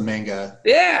of the manga.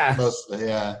 Yeah, most of it.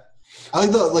 Yeah. I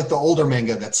like the older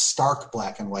manga that's stark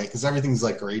black and white because everything's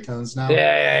like gray tones now.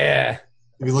 Yeah.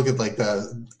 If you look at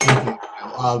the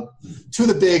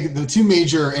two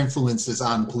major influences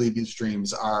on Polybius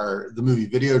Dreams are the movie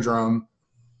Videodrome,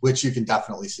 which you can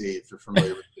definitely see if you're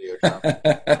familiar with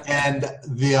Videodrome,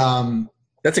 and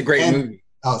that's a great movie.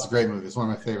 Oh, it's a great movie. It's one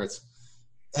of my favorites.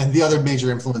 And the other major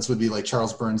influence would be like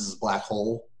Charles Burns' Black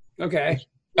Hole. Okay.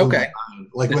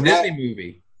 Like the when Disney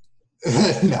movie.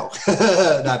 No,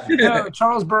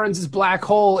 Charles Burns' Black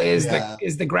Hole is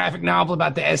the graphic novel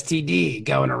about the STD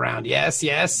going around. Yes.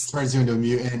 Turns you into a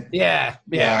mutant. Yeah.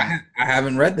 I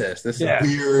haven't read this. This is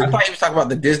weird. I thought he was talking about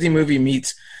the Disney movie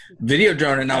meets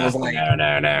Videodrome, and I was like,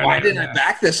 why didn't I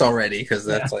back this already? Because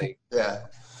that's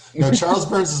No, Charles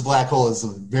Burns' Black Hole is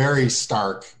very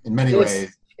stark in many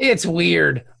ways. It's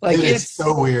weird. Like it's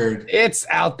so weird. It's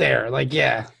out there. Like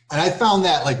And I found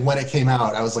that when it came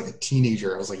out, I was like a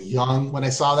teenager. I was like young when I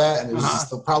saw that, and it was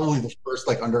just probably the first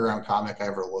underground comic I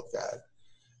ever looked at,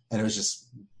 and it was just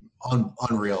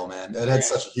unreal, man. It had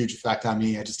such a huge effect on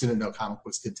me. I just didn't know comic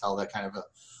books could tell that kind of a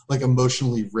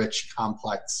emotionally rich,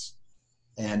 complex,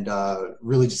 and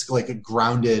really just a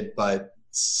grounded but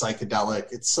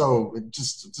psychedelic. It's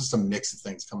just a mix of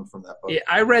things coming from that book. Yeah,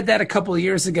 I read that a couple of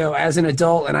years ago as an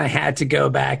adult, and I had to go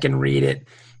back and read it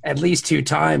at least 2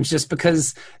 times just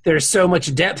because there's so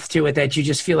much depth to it that you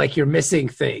just feel like you're missing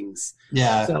things.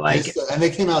 Yeah. So and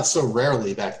they came out so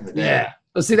rarely back in the day. Yeah.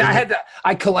 Well, see, I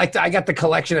got the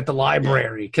collection at the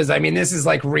library because, I mean, this is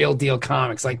like real deal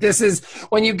comics. Like this is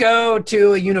when you go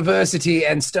to a university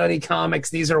and study comics,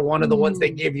 these are one of the ones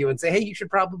they give you and say, hey, you should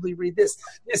probably read this.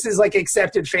 This is like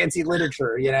accepted fancy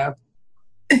literature, you know?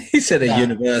 He said a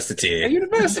university. A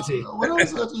university. What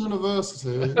else at the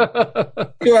university?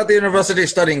 You're at the university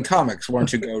studying comics,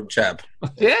 won't you go, chap?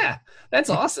 Yeah, that's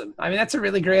awesome. I mean, that's a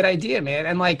really great idea, man.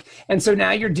 And so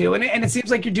now you're doing it, and it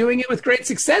seems like you're doing it with great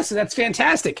success, so that's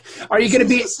fantastic. Are you going to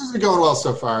be... This is going well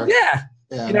so far. Yeah.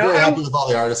 Yeah, I'm very happy with all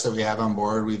the artists that we have on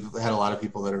board. We've had a lot of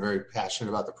people that are very passionate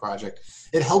about the project.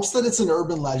 It helps that it's an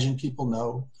urban legend people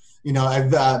know. I've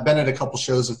been at a couple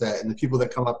shows with that, and the people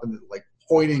that come up and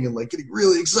pointing and getting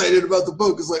really excited about the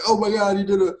book is like, oh my god, you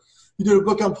did a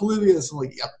book on Polybius. I'm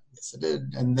like, yep, yes I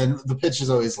did. And then the pitch is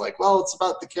always like, well, it's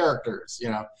about the characters.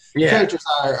 The characters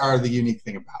are the unique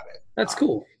thing about it. That's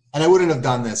cool. And I wouldn't have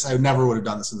done this. I never would have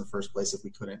done this in the first place if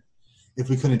we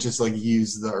couldn't just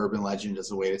use the urban legend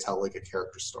as a way to tell a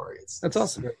character story. That's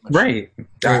awesome. Right.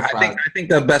 I think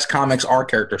the best comics are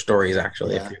character stories,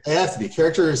 actually. Yeah. They have to be.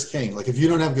 Character is king. If you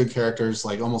don't have good characters,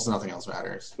 almost nothing else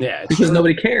matters. Yeah. Because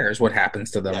nobody cares what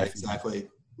happens to them. Yeah, exactly.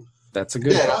 That's a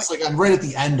good point. I'm right at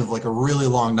the end of a really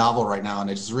long novel right now, and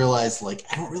I just realized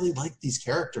I don't really like these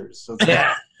characters. So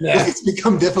it's it's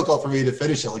become difficult for me to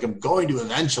finish it. I'm going to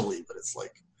eventually, but it's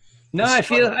No, I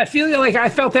feel like I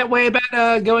felt that way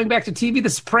about going back to TV, The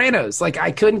Sopranos. Like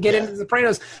I couldn't get into The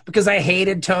Sopranos because I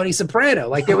hated Tony Soprano.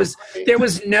 Like there was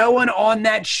no one on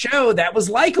that show that was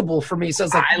likable for me. So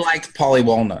I liked Paulie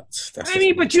Walnuts.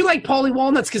 But you like Paulie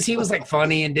Walnuts because he was like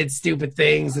funny and did stupid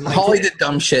things. And like, Paulie did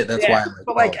dumb shit. That's why.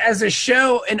 But like as a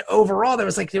show and overall, there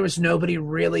was nobody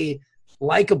really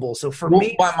likable. So for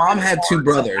me, my mom had two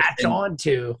brothers. Latch on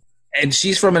to. And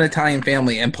she's from an Italian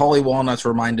family, and Paulie Walnuts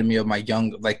reminded me of my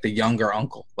the younger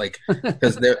uncle, like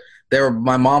because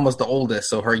my mom was the oldest,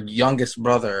 so her youngest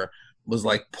brother was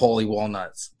like Paulie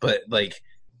Walnuts, but like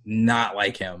not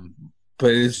like him.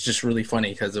 But it's just really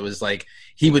funny because it was like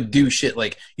he would do shit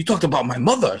like you talked about my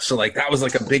mother, so like that was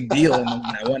like a big deal in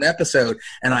that one episode,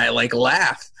 and I like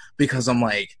laughed because I'm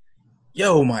like,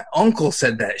 yo, my uncle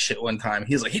said that shit one time.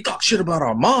 He's like, he talked shit about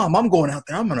our mom. I'm going out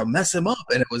there. I'm going to mess him up.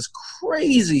 And it was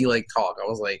crazy, like, talk. I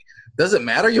was like, does it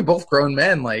matter? You're both grown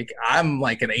men. Like, I'm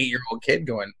like an 8-year-old kid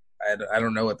going, I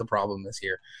don't know what the problem is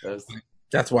here.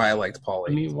 That's why I liked Paulie.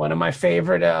 I mean, one of my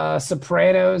favorite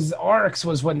Sopranos arcs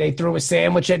was when they threw a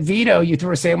sandwich at Vito. You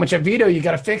threw a sandwich at Vito. You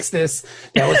got to fix this.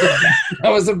 That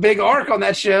was a big arc on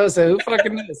that show. So who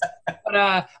fucking knows?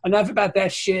 But enough about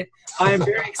that shit. I am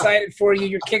very excited for you.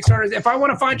 Your Kickstarter. If I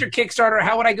want to find your Kickstarter,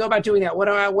 how would I go about doing that?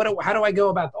 How do I go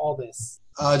about all this?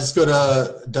 Just go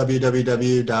to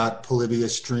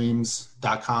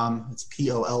www.polybiusdreams.com. It's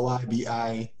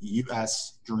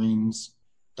POLYBIUS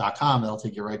dreams.com. That'll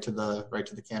take you right to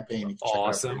the campaign.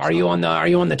 Awesome. Are you on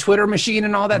the Twitter machine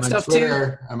and all that stuff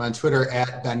too? I'm on Twitter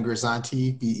at Ben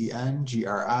Grisanti,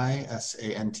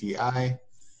 BenGrisanti.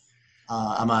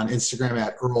 I'm on Instagram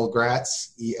at Earl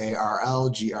Gratz,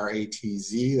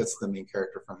 EARLGRATZ. That's the main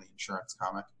character from the insurance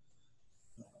comic.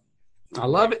 I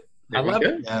love it.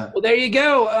 Yeah. Well, there you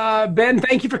go. Ben,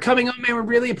 thank you for coming on, man. We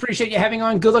really appreciate you having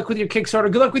on. Good luck with your Kickstarter.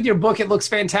 Good luck with your book. It looks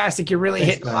fantastic. You're really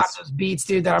hitting a lot of those beats,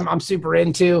 dude, that I'm super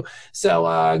into.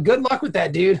 So good luck with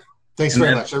that, dude. Thanks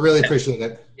very much. I really appreciate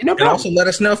it. No problem. And also let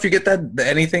us know if you get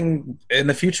anything in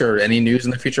the future, any news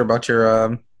in the future about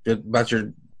your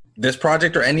this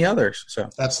project or any others. So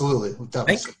absolutely.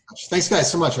 Thanks guys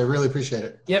so much. I really appreciate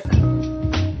it. Yep.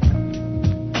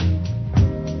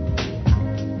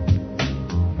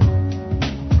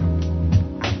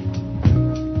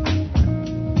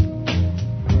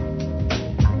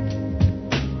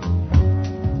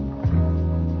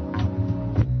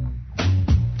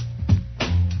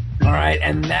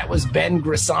 And that was Ben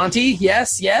Grisanti.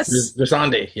 Yes.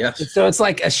 Grisanti, yes. So it's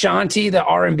like Ashanti, the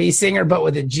R&B singer, but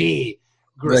with a G.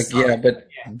 Grisanti.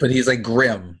 But he's like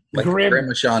Grim. Like Grim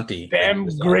Ashanti. Ben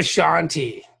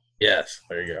Grisanti. Yes,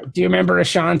 there you go. Do you remember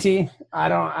Ashanti?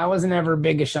 I wasn't ever a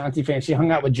big Ashanti fan. She hung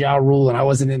out with Ja Rule, and I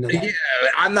wasn't into that. Yeah,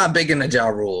 I'm not big into Ja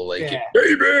Rule. Like,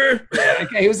 baby. Yeah,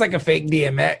 he was like a fake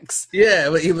DMX.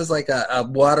 Yeah, he was like a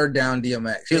watered down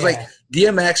DMX. He was like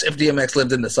DMX if DMX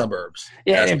lived in the suburbs.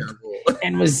 Yeah,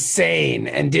 and was sane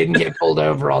and didn't get pulled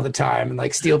over all the time and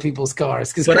like steal people's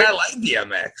cars. But I like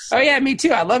DMX. Oh yeah, me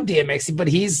too. I love DMX, but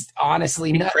he's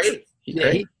honestly nuts. He's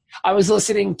great. I was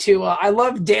listening to, I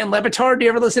love Dan Le Batard. Do you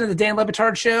ever listen to the Dan Le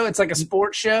Batard show? It's like a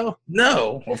sports show.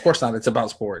 No, of course not. It's about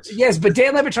sports. Yes, but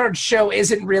Dan Le Batard's show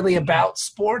isn't really about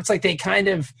sports. Like they kind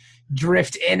of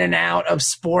drift in and out of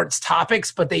sports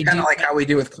topics, but they kind of like how we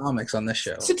do with comics on this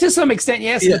show. So to some extent,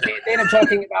 yes. Yeah. But they end up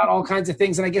talking about all kinds of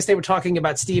things. And I guess they were talking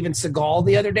about Steven Seagal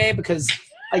the other day because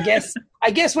I guess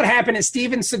what happened is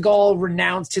Steven Seagal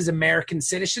renounced his American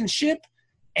citizenship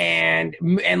and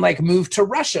like moved to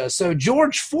Russia. So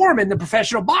George Foreman, the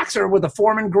professional boxer with the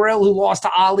Foreman grill who lost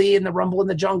to Ali in the Rumble in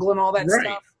the Jungle and all that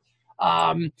stuff.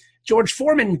 George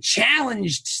Foreman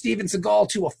challenged Steven Seagal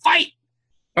to a fight.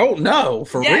 Oh no,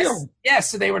 for real? Yes.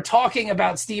 So they were talking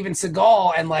about Steven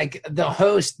Seagal and like the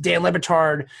host, Dan Le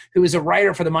Batard, who was a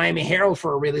writer for the Miami Herald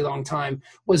for a really long time,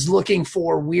 was looking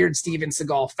for weird Steven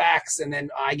Seagal facts. And then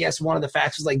I guess one of the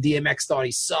facts was like DMX thought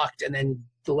he sucked. And then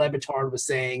the Le Batard was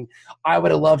saying, I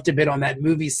would have loved to have been on that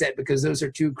movie set because those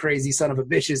are two crazy son of a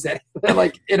bitches that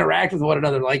like interact with one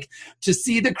another. Like to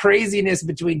see the craziness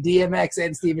between DMX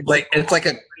and Steven Seagal. It's like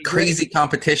a crazy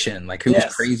competition. Like who's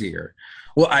crazier?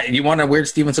 Well, you want a weird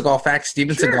Steven Seagal fact?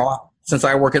 Steven Seagal, since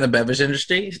I work in the beverage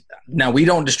industry, now we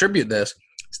don't distribute this.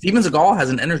 Steven Seagal has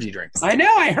an energy drink. I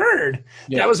know, I heard.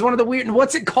 Yeah. That was one of the weird.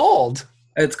 What's it called?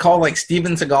 It's called like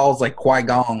Steven Seagal's like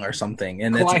Qui-Gong or something.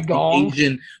 And it's like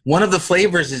Asian. One of the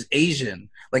flavors is Asian.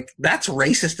 Like, that's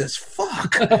racist as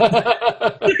fuck.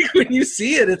 Like, when you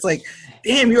see it, it's like,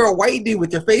 damn, you're a white dude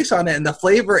with your face on it, and the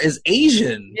flavor is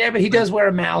Asian. Yeah, but he does wear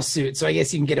a mouse suit, so I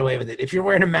guess you can get away with it. If you're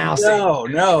wearing a mouse suit.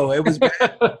 No, it was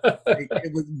bad. Like,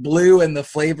 it was blue and the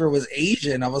flavor was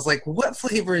Asian. I was like, what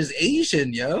flavor is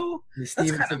Asian, yo? That's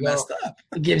kind of messed up.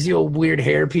 It gives you a weird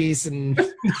hairpiece. And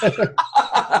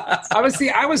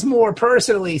I was more,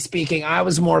 personally speaking, I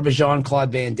was more of a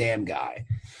Jean-Claude Van Damme guy.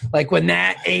 Like when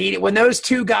those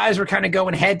two guys were kind of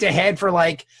going head to head for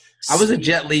like. I was a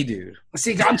Jet Li dude.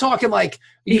 See, I'm talking like.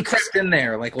 He crept in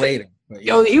there like later.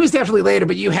 He was definitely later,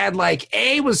 but you had like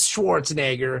A was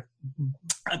Schwarzenegger.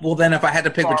 Well, then if I had to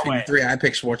pick between the three, I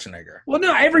pick Schwarzenegger. Well,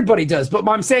 no, everybody does, but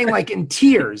I'm saying like in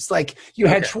tiers. Like you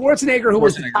had Schwarzenegger, who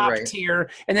was the top tier,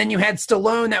 and then you had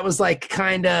Stallone, that was like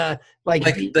kind of like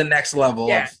the next level.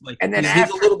 Yeah, and then he's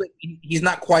a little bit. He's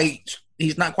not quite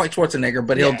Schwarzenegger,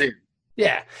 but he'll do.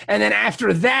 Yeah, and then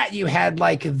after that, you had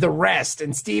like the rest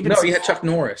and Steven. No, you had Chuck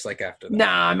Norris like after that.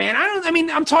 Nah, man,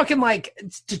 I'm talking like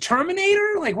to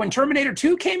Terminator. Like when Terminator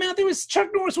 2 came out, there was Chuck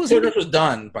Norris was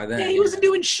done by then. Yeah, he wasn't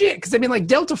doing shit because like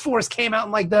Delta Force came out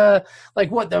in like the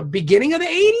beginning of the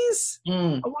 80s.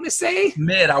 I want to say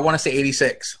I want to say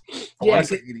 86. I want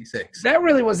to say 86. That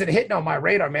really wasn't hitting on my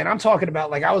radar, man. I'm talking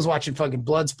about like I was watching fucking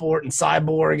Bloodsport and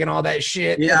Cyborg and all that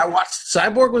shit. Yeah, I watched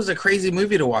Cyborg. Was a crazy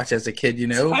movie to watch as a kid. You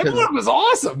know, Cyborg was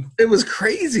awesome. It was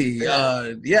crazy.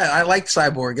 I liked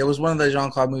Cyborg. It was one of the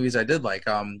Jean-Claude movies I did like.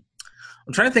 I'm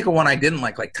trying to think of one I didn't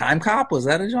like. Like Time Cop, was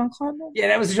that a Jean-Claude movie? Yeah,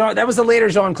 that was a later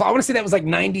Jean-Claude. I want to say that was like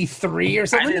 93 or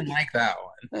something. I didn't like that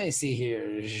one. Let me see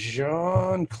here.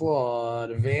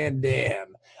 Jean-Claude Van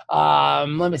Damme.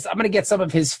 I'm going to get some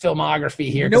of his filmography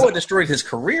here. You know what destroyed his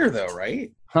career though,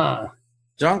 right? Huh.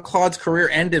 Jean-Claude's career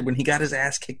ended when he got his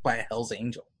ass kicked by a Hell's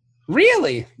Angel.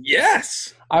 Really?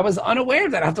 Yes. I was unaware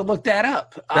of that. I have to look that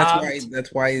up.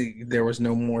 That's why there was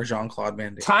no more Jean-Claude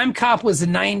Van Damme. Time Cop was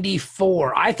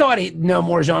 94. I thought no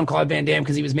more Jean-Claude Van Damme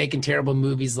because he was making terrible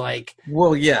movies like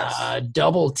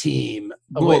Double Team.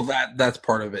 Well, that's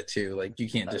part of it too. Like you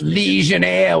can't just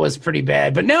Legionnaire was pretty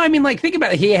bad. But no, I mean like think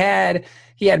about it. He had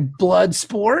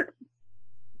Bloodsport.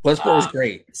 Bloodsport was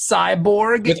great.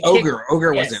 Cyborg. With Ogre.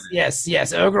 Ogre was in it.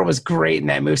 Yes. Ogre was great in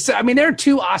that movie. So, I mean, there are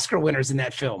 2 Oscar winners in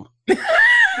that film.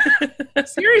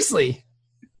 Seriously.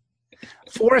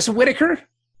 Forrest Whitaker.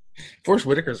 Forrest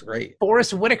Whitaker's great.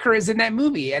 Forrest Whitaker is in that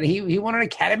movie, and he won an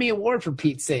Academy Award for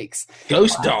Pete's sakes.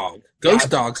 Ghost Dog.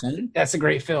 Dog, man. That's a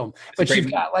great film. But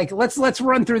you've got, like, let's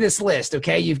run through this list,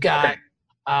 okay? You've got,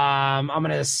 I'm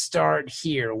going to start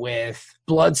here with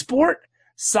Bloodsport,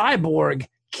 Cyborg,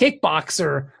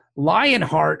 Kickboxer,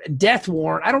 Lionheart, Death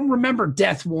Warrant. I don't remember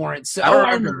Death Warrant. So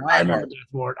I remember Death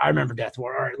Warrant. I remember Death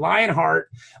Warrant. All right, Lionheart.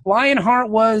 Lionheart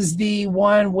was the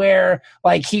one where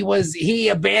like he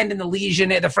abandoned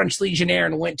the French Legionnaire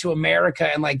and went to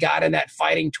America and like got in that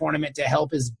fighting tournament to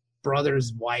help his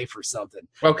brother's wife or something.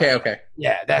 Okay.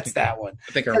 Yeah, that's that one.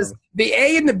 I think I remember. The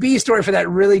A and the B story for that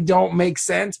really don't make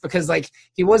sense because like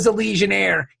he was a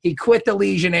Legionnaire. He quit the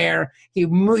Legionnaire.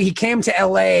 He came to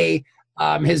L.A.,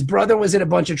 his brother was in a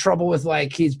bunch of trouble with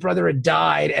like his brother had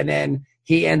died, and then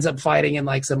he ends up fighting in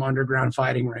like some underground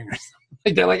fighting ring or something.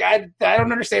 Like they're like, I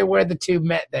don't understand where the two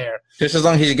met there. Just as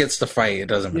long as he gets to fight, it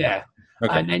doesn't matter. Yeah.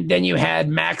 Okay. And then you had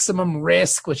Maximum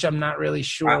Risk, which I'm not really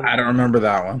sure. I don't remember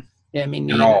that one. Yeah, I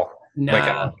mean, at all. No.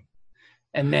 Like,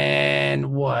 and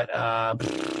then what?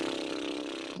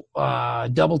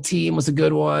 Double Team was a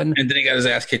good one. And then he got his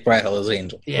ass kicked by a Hell's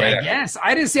Angel. Yeah, right yes.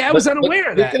 I didn't see. I was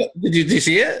unaware of that. Did you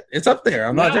see it? It's up there.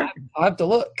 I'm not joking. I'll have to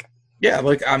look. Yeah,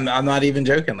 like I'm not even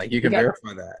joking. Like you can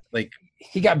verify that. Like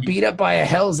he got beat up by a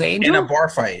Hell's Angel in a bar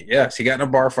fight. Yes, he got in a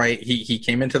bar fight. He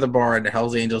came into the bar and the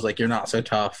Hell's Angel's like, "You're not so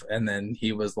tough." And then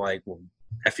he was like, "Well,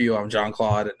 F you, I'm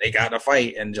Jean-Claude." And they got in a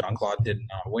fight, and Jean-Claude did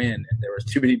not win. And there was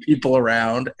too many people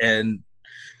around, and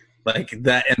like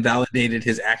that invalidated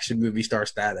his action movie star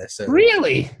status. So,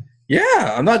 really?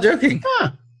 Yeah, I'm not joking.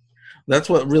 Huh. That's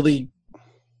what really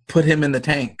put him in the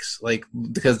tanks, like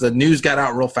because the news got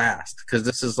out real fast. Because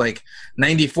this is like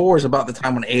 '94 is about the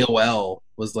time when AOL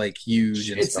was like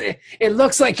huge. And stuff. It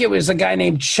looks like it was a guy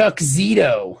named Chuck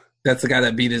Zito. That's the guy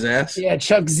that beat his ass? Yeah,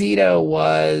 Chuck Zito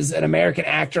was an American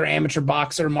actor, amateur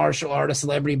boxer, martial artist,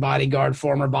 celebrity bodyguard,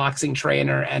 former boxing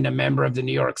trainer, and a member of the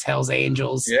New York's Hells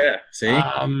Angels. Yeah, see?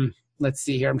 Let's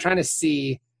see here. I'm trying to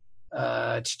see.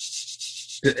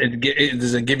 Does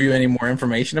it give you any more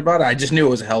information about it? I just knew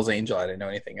it was a Hells Angel. I didn't know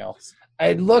anything else.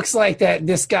 It looks like that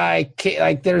this guy,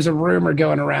 like there's a rumor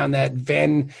going around that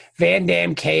Van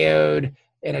Damme KO'd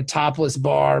in a topless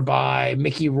bar by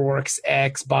Mickey Rourke's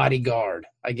ex-bodyguard,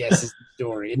 I guess is the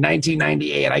story. In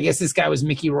 1998, I guess this guy was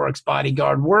Mickey Rourke's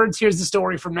bodyguard. Here's the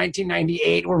story from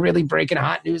 1998. We're really breaking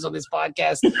hot news on this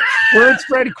podcast. Word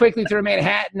spread quickly through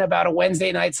Manhattan about a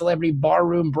Wednesday night celebrity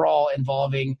barroom brawl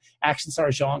involving action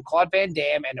star Jean-Claude Van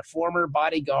Damme and a former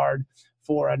bodyguard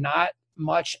for a not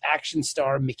much action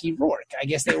star Mickey Rourke. I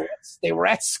guess they were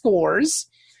at Scores,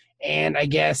 and I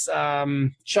guess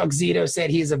Chuck Zito said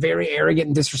he's a very arrogant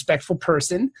and disrespectful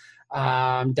person.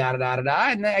 And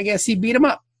I guess he beat him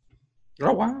up.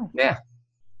 Oh wow! Yeah.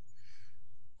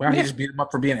 Wow, he just beat him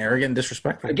up for being arrogant and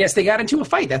disrespectful. I guess they got into a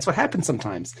fight. That's what happens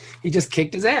sometimes. He just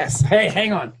kicked his ass. Hey,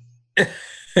 hang on.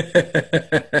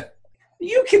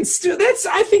 You can still.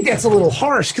 I think that's a little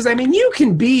harsh because I mean you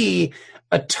can be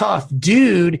a tough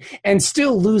dude and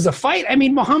still lose a fight. I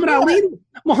mean Muhammad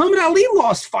Ali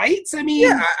lost fights. I mean,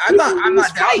 yeah, I'm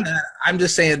not doubting that. I'm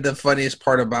just saying the funniest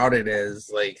part about it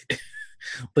is like,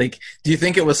 do you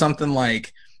think it was something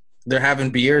like they're having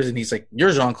beers and he's like,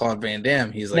 "You're Jean-Claude Van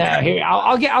Damme." He's like, "No, here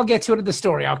I'll get to it in the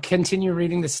story. I'll continue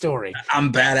reading the story.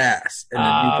 I'm badass." And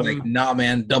then he's like, "Nah,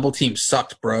 man, double team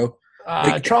sucked, bro."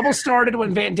 Trouble started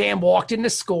when Van Damme walked into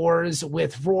Scores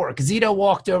with Rourke. Zito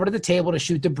walked over to the table to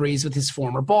shoot the breeze with his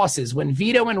former bosses. When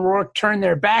Vito and Rourke turned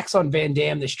their backs on Van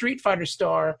Damme, the Street Fighter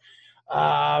star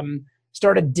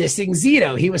started dissing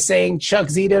Zito. He was saying Chuck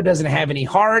Zito doesn't have any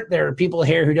heart. There are people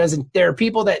here there are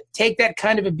people that take that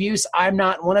kind of abuse. I'm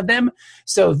not one of them.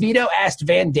 So Vito asked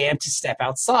Van Damme to step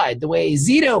outside. The way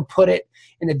Zito put it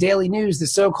in the Daily News, the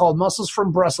so-called muscles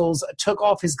from Brussels took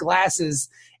off his glasses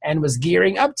and was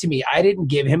gearing up to me. I didn't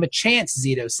give him a chance,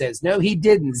 Zito says. No, he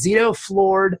didn't. Zito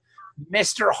floored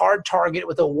Mr. Hard Target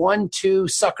with a 1-2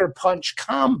 sucker punch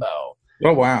combo.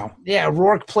 Oh, wow. Yeah,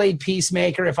 Rourke played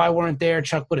Peacemaker. If I weren't there,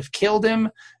 Chuck would have killed him,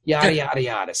 yada, yada,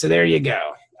 yada. So there you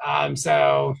go.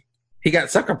 So he got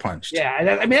sucker punched.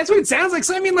 Yeah, I mean, that's what it sounds like.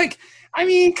 So, I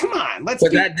mean, come on. But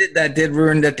that did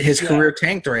ruin his career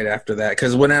tanked right after that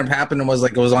because what ended up happening was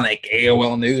like it was on like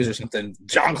AOL News or something.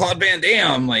 Jean-Claude Van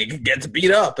Damme like gets beat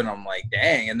up, and I'm like,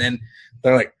 dang. And then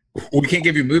they're like, we can't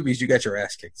give you movies. You got your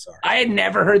ass kicked. Sorry. I had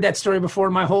never heard that story before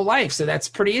in my whole life, so that's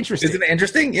pretty interesting. Isn't it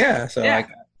interesting? Yeah. So yeah.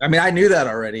 I mean, I knew that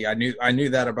already. I knew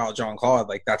that about Jean-Claude.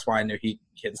 Like that's why I knew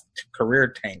his career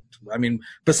tanked. I mean,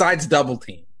 besides Double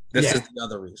Team, this is the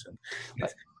other reason.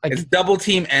 It's Double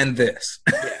Team and this.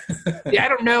 Yeah, I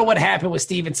don't know what happened with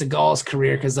Steven Seagal's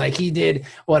career because, like, he did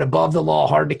Above the Law,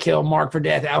 Hard to Kill, Marked for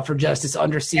Death, Out for Justice,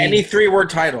 Under Siege. Any 3-word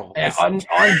title. On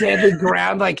Deadly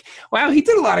Ground. Like, wow, he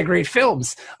did a lot of great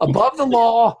films. Above the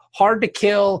Law, Hard to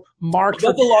Kill, Marked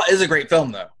Above the Law is a great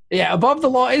film, though. Yeah, Above the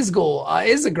Law is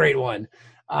a great one.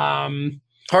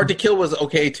 Hard to Kill was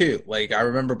okay, too. Like, I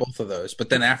remember both of those. But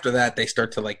then after that, they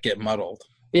start to, like, get muddled.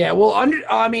 Yeah, well,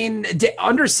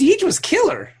 Under Siege was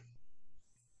killer.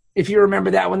 If you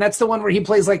remember that one, that's the one where he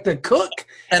plays like the cook,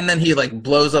 and then he like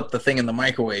blows up the thing in the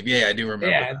microwave. Yeah, I do remember.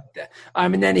 Yeah,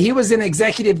 and then he was in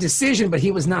Executive Decision, but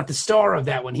he was not the star of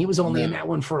that one. He was only in that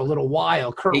one for a little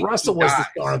while. Kurt Russell was the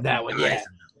star of that one. Yeah,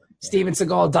 Steven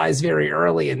Seagal dies very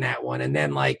early in that one, and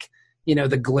then like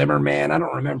the Glimmer Man. I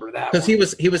don't remember that because he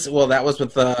was. Well, that was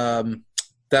with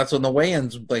that's when the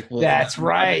weigh-ins that's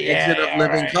right. Exit of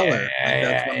Living Color.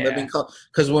 That's when Living Color.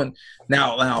 Because when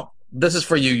now. This is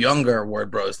for you younger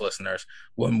Word Bros listeners.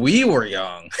 When we were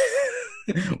young,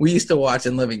 we used to watch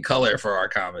In Living Color for our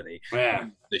comedy. Yeah.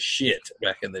 The shit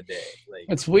back in the day. Like,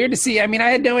 it's weird to see. I mean, I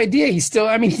had no idea. He's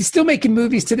still making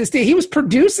movies to this day. He was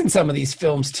producing some of these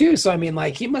films too. So, I mean,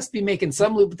 like, he must be making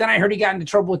some loop. But then I heard he got into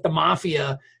trouble with the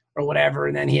mafia or whatever.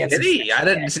 And then he had I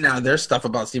didn't see. Now, there's stuff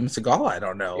about Steven Seagal I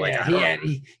don't know. Like,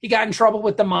 he got in trouble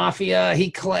with the mafia.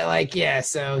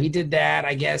 So he did that,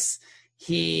 I guess.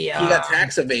 He got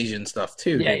tax evasion stuff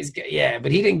too. Yeah,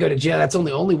 but he didn't go to jail. That's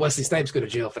only Wesley Snipes go to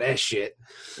jail for that shit.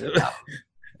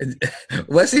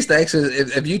 Wesley Snipes.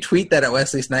 If you tweet that at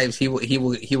Wesley Snipes, he will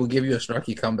give you a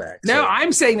snarky comeback. So. No,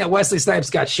 I'm saying that Wesley Snipes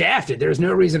got shafted. There's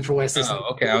no reason for Wesley. Snipes.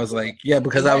 Okay. I was like, yeah,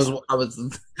 because I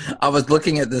was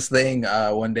looking at this thing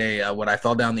one day when I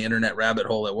fell down the internet rabbit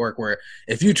hole at work, where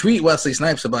if you tweet Wesley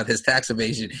Snipes about his tax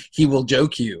evasion, he will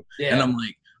joke you, and I'm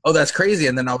like, oh, that's crazy.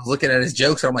 And then I was looking at his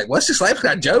jokes, and I'm like, Wesley Snipes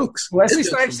got jokes. Wesley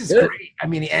Snipes is great. I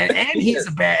mean, and he's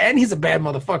a bad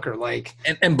motherfucker. Like,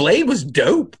 and Blade was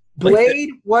dope. Blade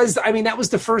was, I mean, that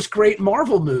was the first great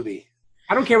Marvel movie.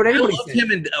 I don't care what anybody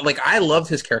says. I loved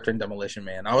his character in Demolition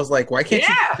Man. I was like, why can't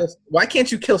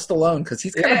you kill Stallone? Because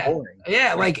he's kind of boring.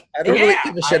 Yeah, like I don't really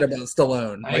give a shit about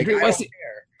Stallone. I agree. Wesley,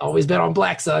 always been on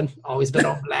black, son. Always been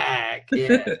on black.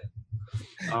 Yeah.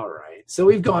 All right. So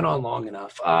we've gone on long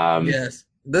enough. Yes.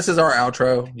 this is our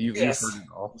outro. You've heard Yes. it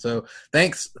all. So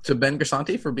thanks to Ben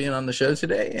Grisanti for being on the show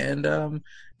today, and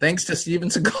thanks to Steven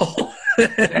Seagal.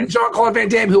 And Jean-Claude Van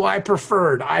Damme, who I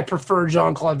preferred. I prefer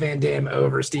Jean-Claude Van Damme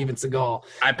over Steven Seagal.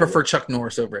 I prefer Chuck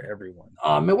Norris over everyone.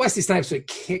 And Wesley Snipes would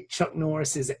kick Chuck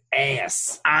Norris's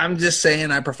ass. I'm just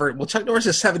saying I prefer. Well, Chuck Norris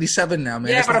is 77 now, man.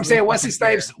 Yeah, That's but not I'm saying really Wesley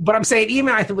fucking Snipes. But I'm saying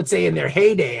even I would say in their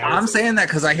heyday. I'm saying that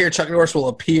because I hear Chuck Norris will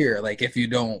appear. Like if you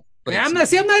don't. Like, Yeah, I'm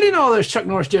not in all those Chuck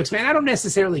Norris jokes, man. I don't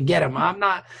necessarily get them. I'm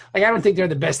not like I don't think they're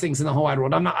the best things in the whole wide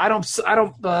world. I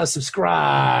don't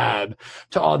subscribe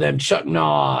to all them Chuck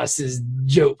Norris's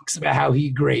jokes about how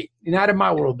he great. Not in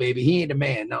my world, baby. He ain't a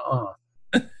man.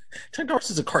 Chuck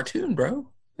Norris is a cartoon, bro.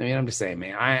 I mean, I'm just saying,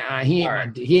 man. He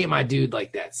ain't my dude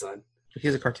like that, son.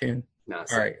 He's a cartoon. No,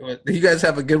 all right, well, you guys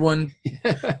have a good one.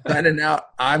 Signing out.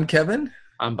 I'm Kevin.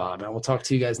 I'm Bob, and we'll talk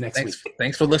to you guys next week.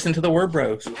 Thanks for listening to the Word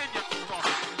Bros.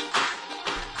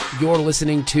 You're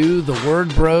listening to the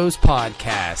Word Bros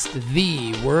podcast,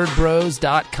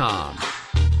 thewordbros.com.